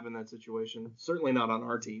player to have in that situation. Certainly not on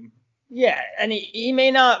our team. Yeah, and he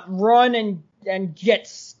may not run and get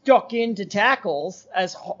stuck into tackles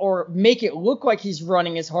or make it look like he's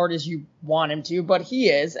running as hard as you want him to, but he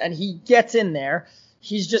is, and he gets in there.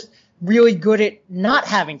 He's just really good at not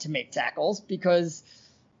having to make tackles, because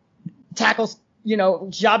tackles,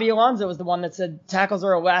 Xabi Alonso was the one that said tackles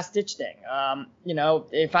are a last-ditch thing.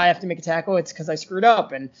 If I have to make a tackle, it's because I screwed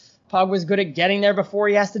up, and Pogba's good at getting there before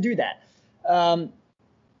he has to do that.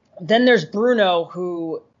 Then there's Bruno,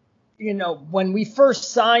 who, when we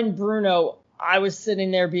first signed Bruno, I was sitting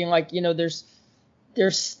there being like, there's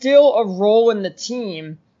still a role in the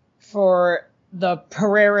team for the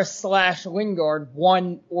Pereira / Lingard,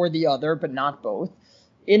 one or the other, but not both,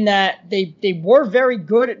 in that they were very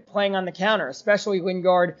good at playing on the counter, especially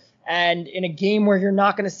Lingard, and in a game where you're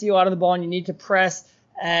not going to see a lot of the ball and you need to press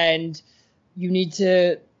and you need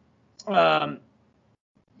to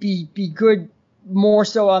be good more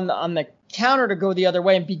so on the counter to go the other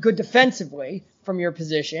way and be good defensively from your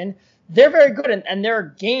position. They're very good, and there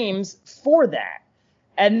are games for that.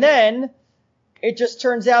 And then it just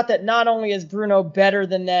turns out that not only is Bruno better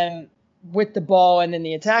than them with the ball and in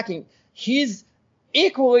the attacking, he's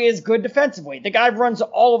equally as good defensively. The guy runs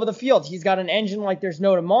all over the field. He's got an engine like there's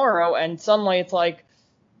no tomorrow, and suddenly it's like,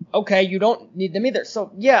 okay, you don't need them either.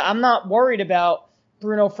 So yeah, I'm not worried about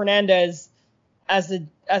Bruno Fernandes as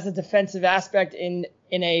a defensive aspect in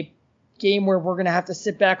a game where we're going to have to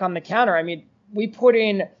sit back on the counter. I mean, we put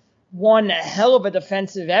in one hell of a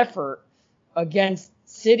defensive effort against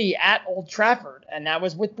City at Old Trafford, and that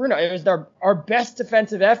was with Bruno. It was our best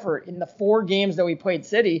defensive effort in the 4 games that we played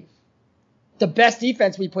City. The best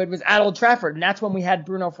defense we played was at Old Trafford, and that's when we had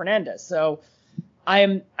Bruno Fernandes. So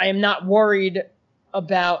I am not worried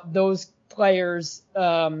about those players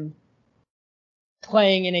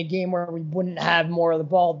playing in a game where we wouldn't have more of the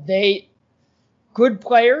ball. Good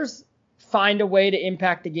players find a way to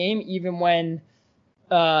impact the game even when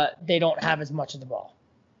they don't have as much of the ball.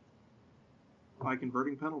 By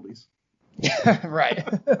converting penalties. Right.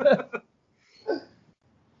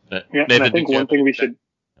 Yeah, and I think one thing we should...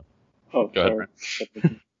 Oh, Go sorry.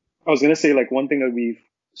 ahead. I was going to say, like, one thing that we've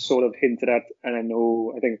sort of hinted at, and I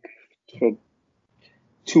think for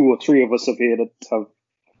 2 or 3 of us up here that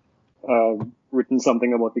have written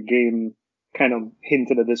something about the game kind of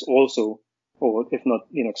hinted at this also, or if not,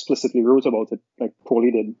 explicitly wrote about it, like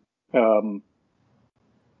Paulie did.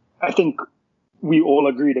 I think we all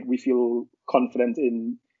agree that we feel confident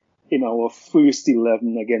in our first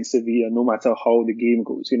 11 against Sevilla, no matter how the game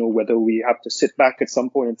goes. Whether we have to sit back at some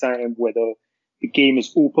point in time, whether the game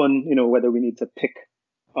is open, whether we need to pick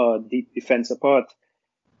deep defense apart.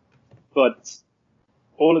 But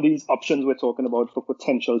all of these options we're talking about for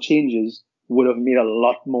potential changes would have made a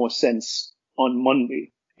lot more sense on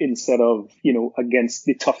Monday instead of, against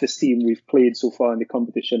the toughest team we've played so far in the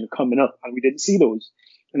competition coming up. And we didn't see those.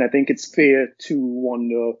 And I think it's fair to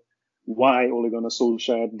wonder why Ole Gunnar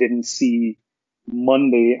Solskjaer didn't see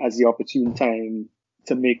Monday as the opportune time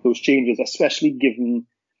to make those changes, especially given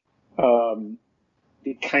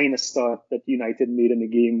the kind of start that United made in the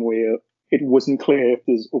game where it wasn't clear if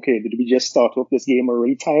did we just start off this game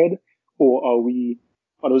already tired, or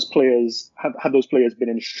have those players been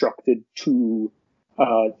instructed to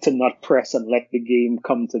not press and let the game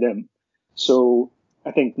come to them? So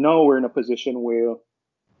I think now we're in a position where,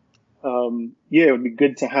 it would be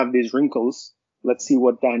good to have these wrinkles. Let's see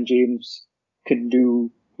what Dan James can do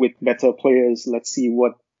with better players. Let's see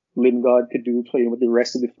what Lingard could do playing with the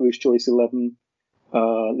rest of the first choice 11.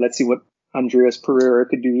 Let's see what Andreas Pereira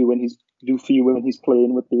could do when he's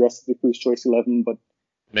playing with the rest of the first choice 11. But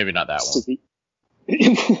maybe not that one.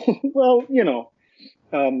 Well,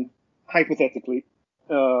 hypothetically.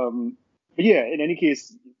 But yeah, in any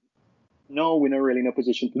case, no, we're not really in a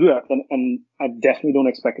position to do that. And I definitely don't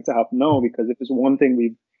expect it to happen now, because if there's one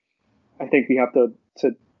thing I think we have to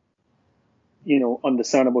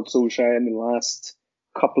understand about Solskjaer in the last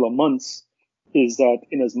couple of months is that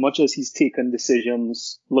in as much as he's taken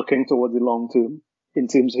decisions looking towards the long term, in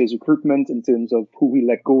terms of his recruitment, in terms of who we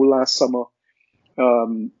let go last summer,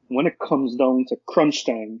 when it comes down to crunch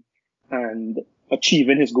time and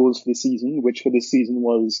achieving his goals for the season, which for this season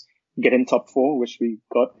was getting top 4, which we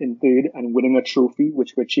got in third, and winning a trophy,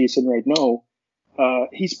 which we're chasing right now,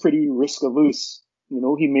 he's pretty risk averse.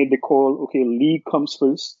 He made the call, okay, league comes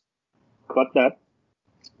first, got that.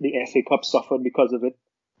 The FA Cup suffered because of it.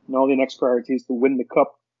 Now the next priority is to win the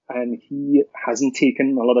cup, and he hasn't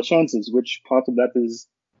taken a lot of chances, which part of that is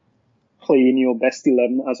playing your best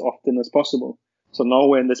 11 as often as possible. So now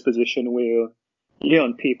we're in this position where,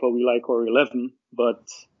 on paper we like our 11, but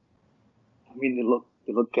I mean, they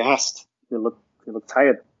look gassed. They look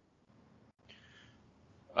tired.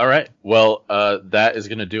 All right. Well, that is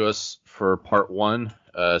going to do us for part 1.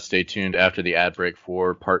 Stay tuned after the ad break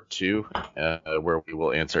for part 2, where we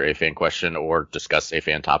will answer a fan question or discuss a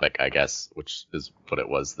fan topic, I guess, which is what it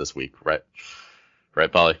was this week, right?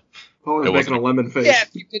 Right, Polly? Polly's making a lemon face. Yeah,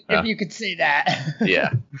 if you could say that.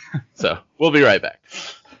 Yeah. So we'll be right back.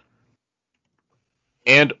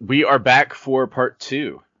 And we are back for part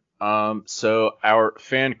 2. So our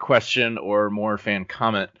fan question, or more fan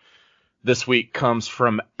comment, this week comes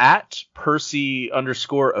from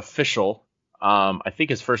 @Percy_official. I think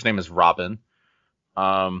his first name is Robin,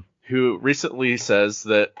 who recently says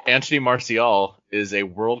that Anthony Martial is a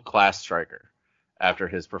world-class striker after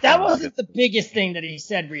his performance. That wasn't the biggest thing that he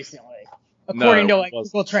said recently, according to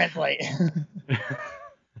Google Translate.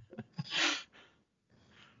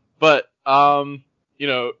 But,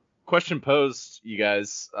 question posed, you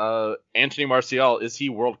guys. Anthony Martial, is he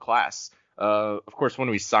world-class? Of course,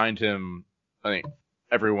 when we signed him, I think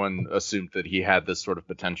everyone assumed that he had this sort of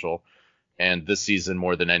potential. And this season,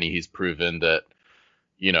 more than any, he's proven that,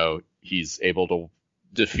 he's able to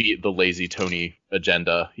defeat the lazy Tony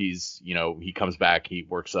agenda. He comes back, he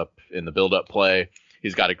works up in the build-up play.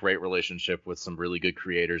 He's got a great relationship with some really good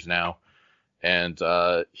creators now. And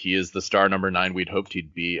he is the star number 9 we'd hoped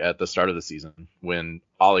he'd be at the start of the season when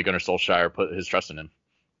Ole Gunnar Solskjaer put his trust in him.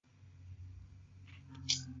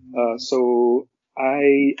 So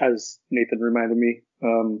I, as Nathan reminded me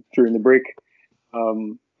during the break,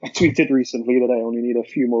 I tweeted recently that I only need a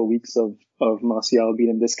few more weeks of Martial being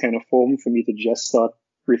in this kind of form for me to just start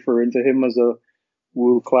referring to him as a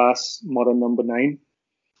world-class modern number 9.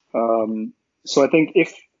 So I think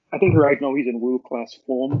right now he's in world-class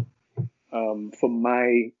form. For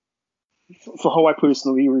how I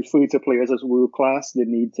personally refer to players as world-class, they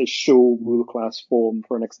need to show world-class form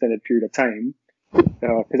for an extended period of time.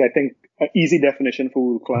 Because I think an easy definition for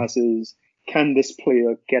world-class is, can this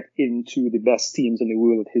player get into the best teams in the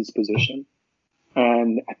world at his position?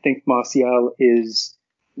 And I think Martial is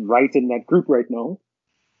right in that group right now.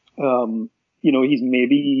 He's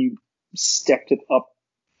maybe stepped it up,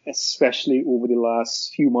 especially over the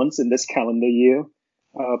last few months in this calendar year,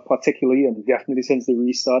 particularly, and definitely since the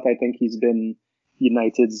restart. I think he's been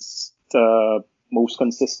United's most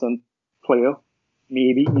consistent player,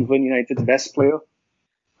 maybe even United's best player.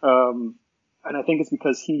 And I think it's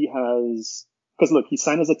because he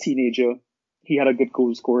signed as a teenager. he had a good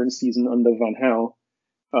goal scoring season under Van Gaal.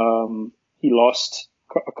 He lost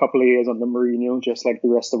a couple of years under Mourinho, just like the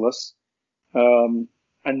rest of us. And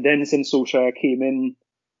then since Solskjaer came in,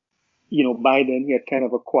 by then he had kind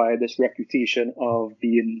of acquired this reputation of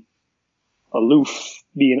being aloof,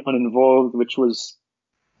 being uninvolved, which was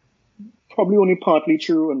probably only partly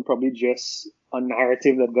true and probably just a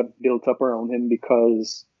narrative that got built up around him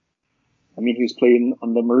because, he was playing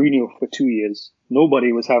under Mourinho for 2 years.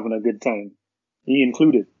 Nobody was having a good time, he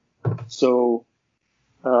included. So,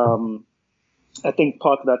 I think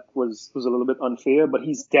part of that was a little bit unfair, but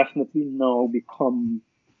he's definitely now become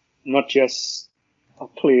not just a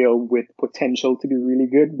player with potential to be really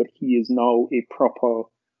good, but he is now a proper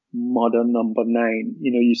modern number 9.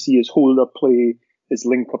 You see his hold-up play, his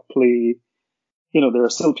link-up play. There are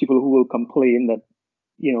still people who will complain that,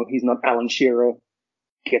 he's not Alan Shearer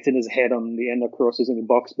getting his head on the end of crosses in the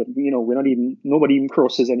box, but, nobody even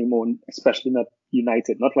crosses anymore, especially not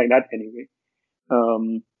United. Not like that anyway.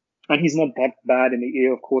 And he's not that bad in the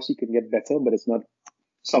air. Of course, he can get better, but it's not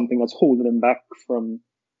something that's holding him back from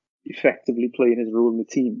effectively playing his role in the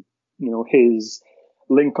team. His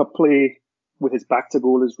link-up play with his back to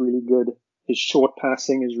goal is really good. His short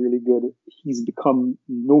passing is really good. He's become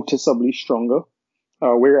noticeably stronger,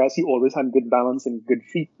 whereas he always had good balance and good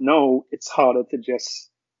feet. Now it's harder to just,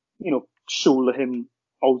 shoulder him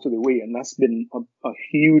out of the way, and that's been a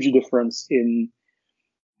huge difference in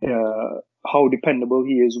how dependable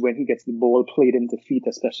he is when he gets the ball played into feet,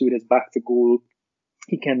 especially with his back to goal.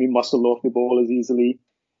 He can be muscled off the ball as easily.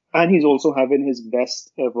 And he's also having his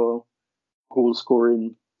best ever goal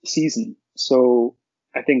scoring season. So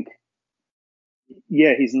I think,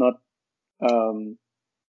 he's not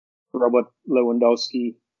Robert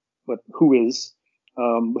Lewandowski, but who is.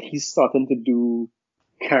 But he's starting to do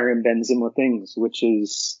Karim Benzema things, which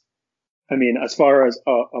is, as far as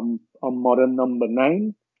a modern number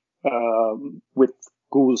 9, with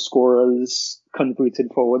goal scorers,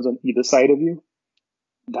 converted forwards on either side of you,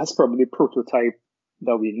 that's probably the prototype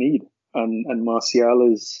that we need. And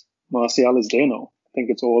Martial is there now. I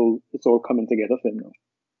think it's all coming together for him now.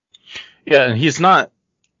 Yeah, and he's not,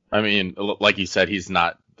 like you said, he's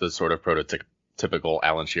not the sort of prototypical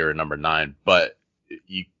Alan Shearer number 9, but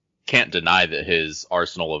you can't deny that his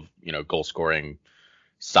arsenal of, goal scoring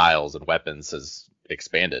styles and weapons has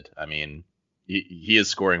expanded. He is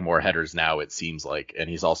scoring more headers now, it seems like, and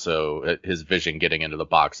he's also, his vision getting into the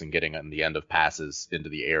box and getting on the end of passes into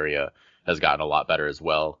the area has gotten a lot better as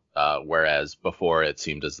well. Whereas before it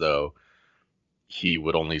seemed as though he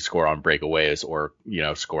would only score on breakaways or,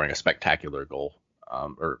 scoring a spectacular goal,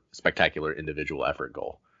 or spectacular individual effort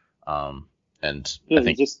goal. And I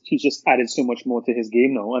think he's just added so much more to his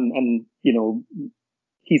game now. And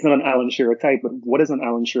he's not an Alan Shearer type, but what is an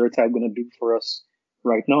Alan Shearer type going to do for us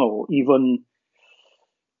right now? Even,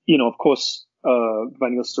 of course,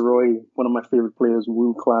 Van Nistelrooy, one of my favorite players,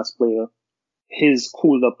 world-class player, his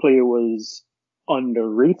hold-up play was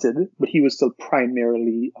underrated, but he was still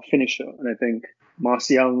primarily a finisher. And I think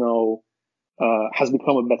Martial now has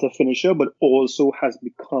become a better finisher, but also has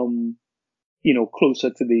become,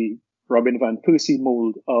 closer to the Robin van Persie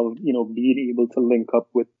mold of, being able to link up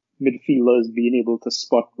with midfielders, being able to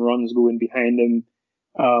spot runs going behind him,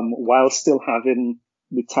 while still having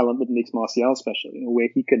the talent that makes Martial special, where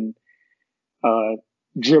he can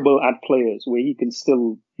dribble at players, where he can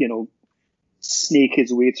still, snake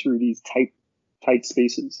his way through these tight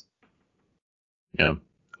spaces. Yeah.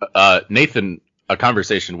 Nathan, a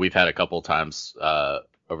conversation we've had a couple of times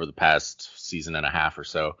over the past season and a half or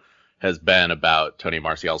so has been about Tony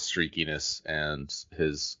Martial's streakiness and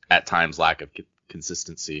his, at times, lack of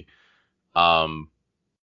consistency.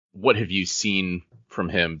 What have you seen from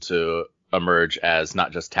him to emerge as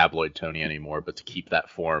not just tabloid Tony anymore, but to keep that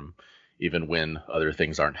form even when other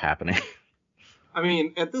things aren't happening?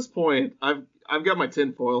 At this point, I've got my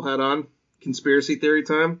tinfoil hat on, conspiracy theory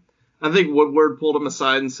time. I think Woodward pulled him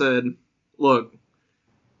aside and said, look,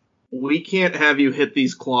 we can't have you hit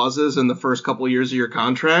these clauses in the first couple of years of your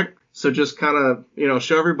contract. So just kind of,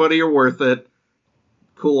 show everybody you're worth it.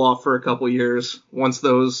 Cool off for a couple of years. Once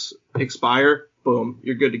those expire, boom,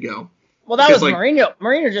 you're good to go. Well, that was Mourinho.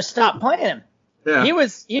 Mourinho just stopped playing him. Yeah. He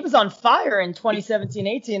was on fire in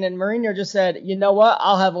 2017-18, and Mourinho just said, you know what,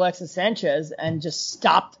 I'll have Alexis Sanchez, and just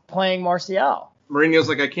stopped playing Martial. Mourinho's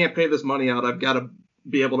like, I can't pay this money out. I've got to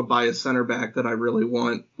be able to buy a center back that I really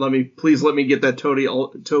want. Please let me get that Toby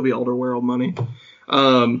Alderweireld money.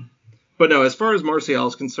 But no, as far as Martial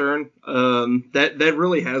is concerned, that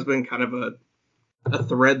really has been kind of a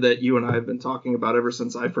thread that you and I have been talking about ever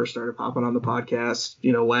since I first started popping on the podcast.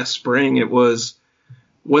 Last spring it was,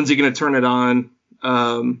 when's he going to turn it on?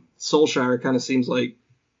 Solskjaer kind of seems like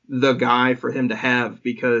the guy for him to have,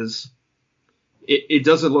 because it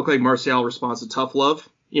doesn't look like Martial responds to tough love.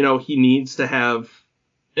 He needs to have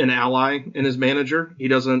an ally in his manager. He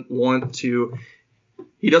doesn't want to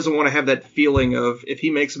have that feeling of, if he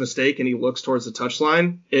makes a mistake and he looks towards the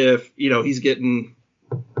touchline, if he's getting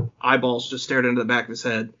eyeballs just stared into the back of his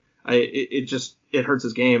head, it hurts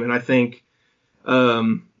his game. And I think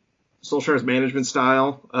Solskjaer's management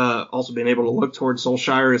style, also being able to look towards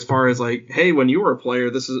Solskjaer as far as like, hey, when you were a player,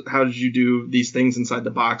 this is how did you do these things inside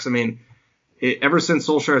the box? I mean, ever since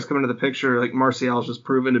Solskjaer has come into the picture, like, Martial's just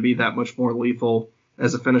proven to be that much more lethal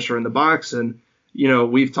as a finisher in the box. And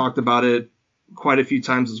we've talked about it quite a few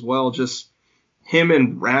times as well, just him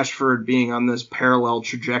and Rashford being on this parallel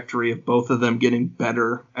trajectory of both of them getting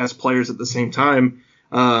better as players at the same time,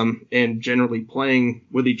 and generally playing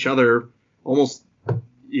with each other almost,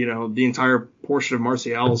 the entire portion of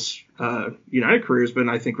Martial's United career has been,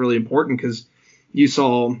 I think, really important, because you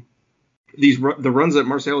saw the runs that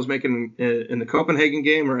Martial was making in the Copenhagen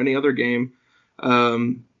game or any other game,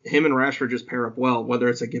 him and Rashford just pair up well, whether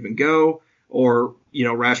it's a give and go or,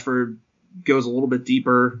 Rashford goes a little bit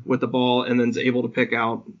deeper with the ball and then is able to pick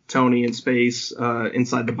out Tony in space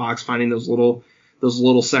inside the box, finding those little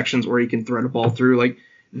sections where he can thread a ball through. Like,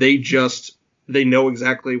 they know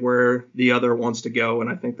exactly where the other wants to go, and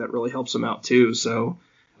I think that really helps them out too. So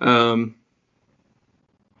I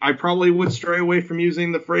probably would stray away from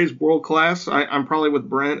using the phrase world class. I'm probably with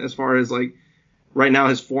Brent as far as, like, right now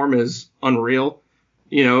his form is unreal.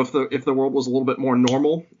 If the world was a little bit more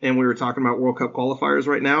normal and we were talking about World Cup qualifiers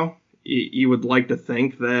right now, you would like to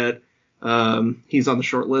think that he's on the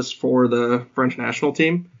short list for the French national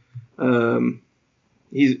team. You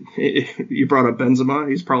brought up Benzema.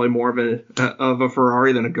 He's probably more of a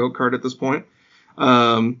Ferrari than a go-kart at this point.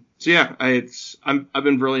 So yeah, I've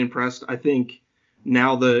been really impressed. I think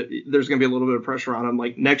now there's going to be a little bit of pressure on him.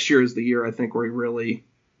 Like, next year is the year, I think, where he really,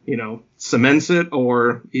 cements it,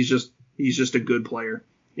 or he's just a good player.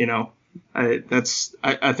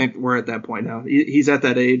 I think we're at that point now. He's at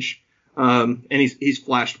that age, and he's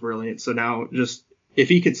flashed brilliant. So now, just if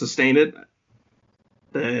he could sustain it,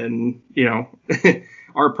 then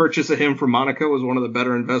our purchase of him from Monaco was one of the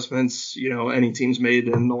better investments any team's made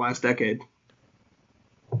in the last decade.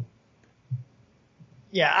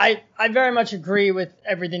 Yeah, I very much agree with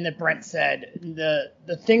everything that Brent said.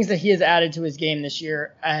 The things that he has added to his game this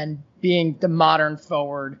year, and being the modern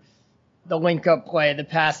forward, the link-up play, the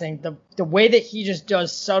passing, the way that he just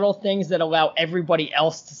does subtle things that allow everybody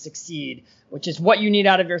else to succeed, which is what you need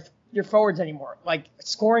out of your forwards anymore. Like,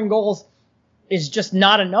 scoring goals is just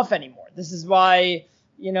not enough anymore. This is why,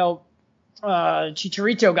 Chicharito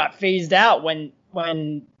got phased out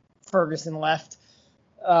when Ferguson left.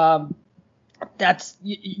 That's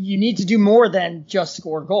you need to do more than just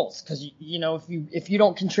score goals, because if you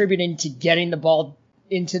don't contribute into getting the ball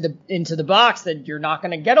into the box, then you're not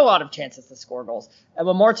going to get a lot of chances to score goals. And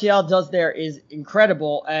what Martial does there is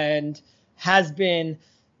incredible, and has been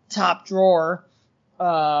top drawer,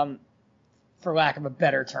 for lack of a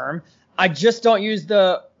better term. I just don't use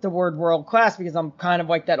the word world class, because I'm kind of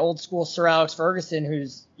like that old school Sir Alex Ferguson,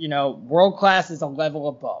 who's world class is a level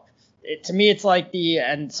above. To me, it's like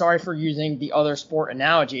and sorry for using the other sport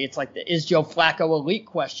analogy, it's like the is Joe Flacco elite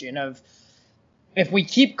question of, if we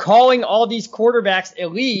keep calling all these quarterbacks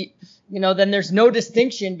elite, then there's no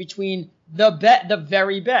distinction between the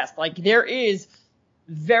very best. Like, there is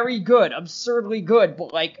very good, absurdly good,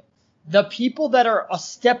 but like the people that are a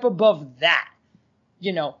step above that,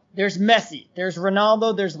 there's Messi, there's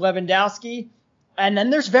Ronaldo, there's Lewandowski, and then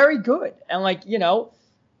there's very good. And like,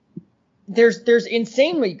 there's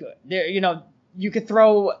insanely good. There, you could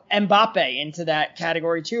throw Mbappe into that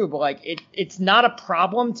category too, but like it's not a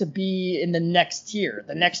problem to be in the next tier.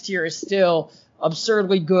 The next tier is still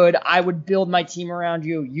absurdly good. I would build my team around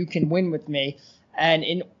you. You can win with me.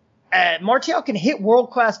 And Martial can hit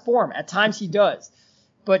world-class form. At times he does.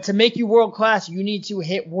 But to make you world-class, you need to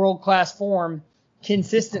hit world-class form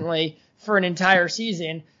consistently for an entire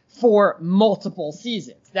season for multiple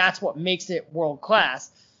seasons. That's what makes it world-class.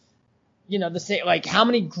 Like, how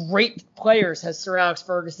many great players has Sir Alex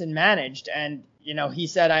Ferguson managed? And, he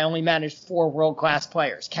said, I only managed 4 world-class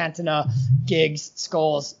players: Cantona, Giggs,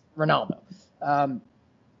 Scholes, Ronaldo.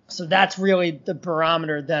 So that's really the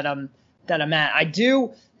barometer that I'm at.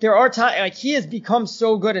 There are times, like, he has become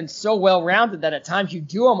so good and so well-rounded that at times you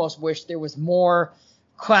do almost wish there was more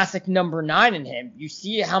classic number 9 in him. You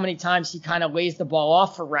see how many times he kind of lays the ball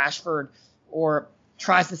off for Rashford, or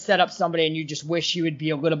tries to set up somebody, and you just wish he would be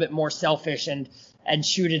a little bit more selfish and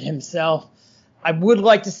shoot it himself. I would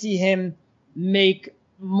like to see him make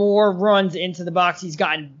more runs into the box. He's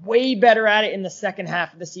gotten way better at it in the second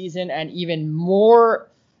half of the season, and even more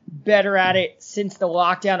better at it since the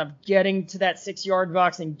lockdown of getting to that 6-yard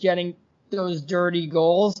box and getting those dirty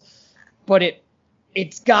goals. But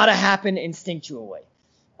it's got to happen instinctively.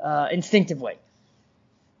 I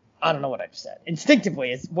don't know what I just said.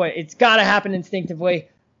 Instinctively is what it's got to happen instinctively.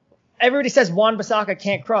 Everybody says Wan-Bissaka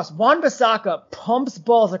can't cross. Wan-Bissaka pumps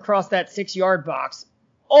balls across that 6-yard box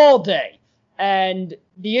all day. And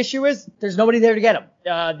the issue is there's nobody there to get him.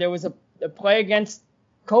 There was a play against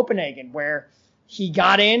Copenhagen where he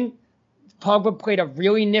got in. Pogba played a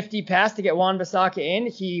really nifty pass to get Wan-Bissaka in.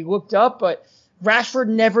 He looked up, but Rashford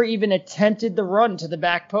never even attempted the run to the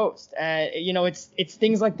back post. It's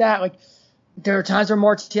things like that. Like, there are times where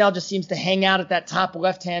Martial just seems to hang out at that top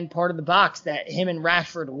left-hand part of the box that him and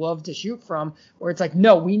Rashford love to shoot from, where it's like,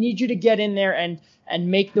 no, we need you to get in there and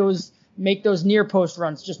make those near post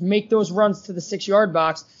runs. Just make those runs to the 6-yard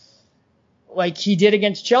box like he did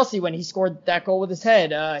against Chelsea when he scored that goal with his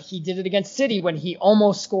head. He did it against City when he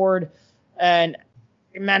almost scored and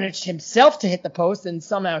managed himself to hit the post and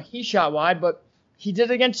somehow he shot wide, but he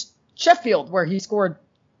did it against Sheffield where he scored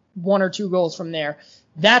 1 or 2 goals from there.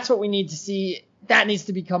 That's what we need to see. That needs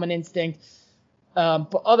to become an instinct.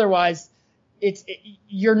 But otherwise,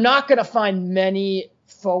 you're not going to find many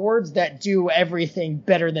forwards that do everything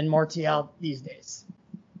better than Martial these days.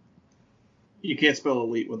 You can't spell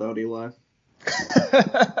elite without Eli.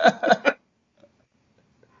 I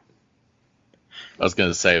was going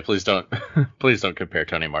to say, please don't compare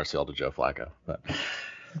Tony Martial to Joe Flacco. But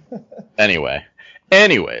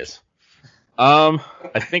anyways, I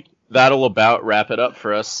think that'll about wrap it up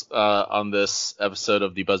for us on this episode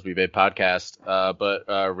of the Busby Babe podcast.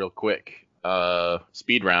 But real quick,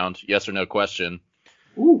 speed round, yes or no question.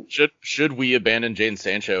 Ooh. Should we abandon Jadon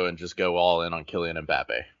Sancho and just go all in on Kylian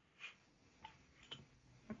Mbappe?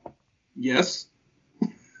 Yes.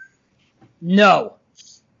 No.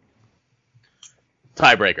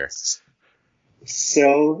 Tiebreaker.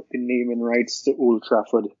 Sell the naming rights to Old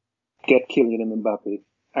Trafford. Get Kylian Mbappe.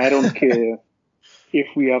 I don't care if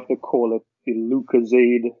we have to call it the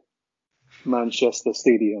Lucozade Manchester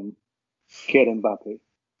Stadium. Get Mbappe.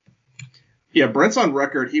 Yeah, Brent's on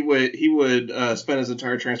record. He would spend his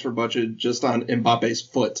entire transfer budget just on Mbappe's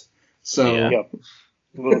foot. So yeah.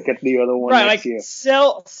 We'll get the other one right, next like year.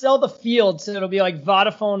 Sell the field so it'll be like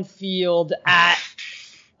Vodafone Field at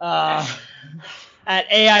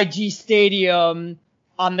AIG Stadium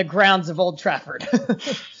on the grounds of Old Trafford.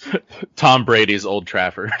 Tom Brady's Old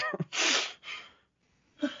Trafford.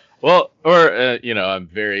 Well, or I'm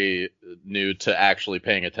very new to actually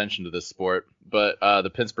paying attention to this sport, but the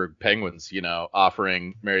Pittsburgh Penguins,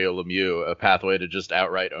 offering Mario Lemieux a pathway to just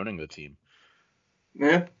outright owning the team.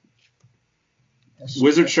 Yeah.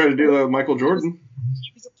 Wizards tried to do that with Michael Jordan.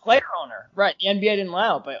 He was a player owner. Right, the NBA didn't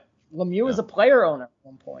allow it, but Lemieux was a player owner at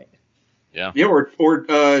one point. Yeah. Yeah,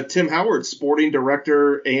 or Tim Howard, sporting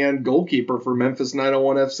director and goalkeeper for Memphis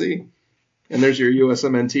 901 FC. And there's your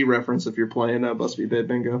USMNT reference if you're playing Busby Bid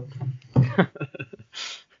Bingo.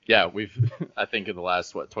 Yeah, I think in the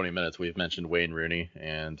last 20 minutes we've mentioned Wayne Rooney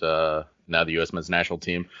and now the U.S. men's national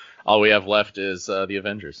team. All we have left is the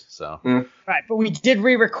Avengers. So Right, but we did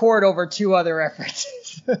re-record over 2 other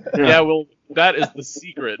references. Yeah, well, that is the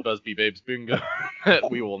secret, Busby Babes Bingo,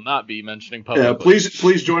 that we will not be mentioning publicly. Yeah,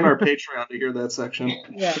 please join our Patreon to hear that section.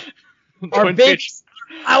 Yeah.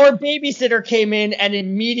 Our babysitter came in and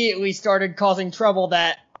immediately started causing trouble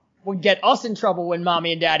that would get us in trouble when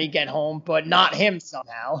mommy and daddy get home, but not him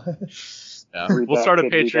somehow. Yeah, we'll start a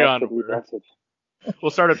Patreon.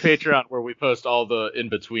 We'll start a Patreon where we post all the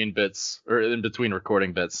in-between bits or in-between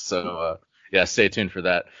recording bits. So, stay tuned for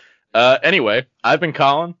that. Anyway, I've been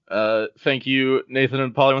Colin. Thank you, Nathan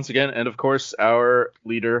and Polly, once again. And, of course, our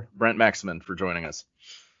leader, Brent Maximin, for joining us.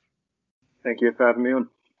 Thank you for having me on.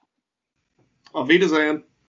 Auf Wiedersehen.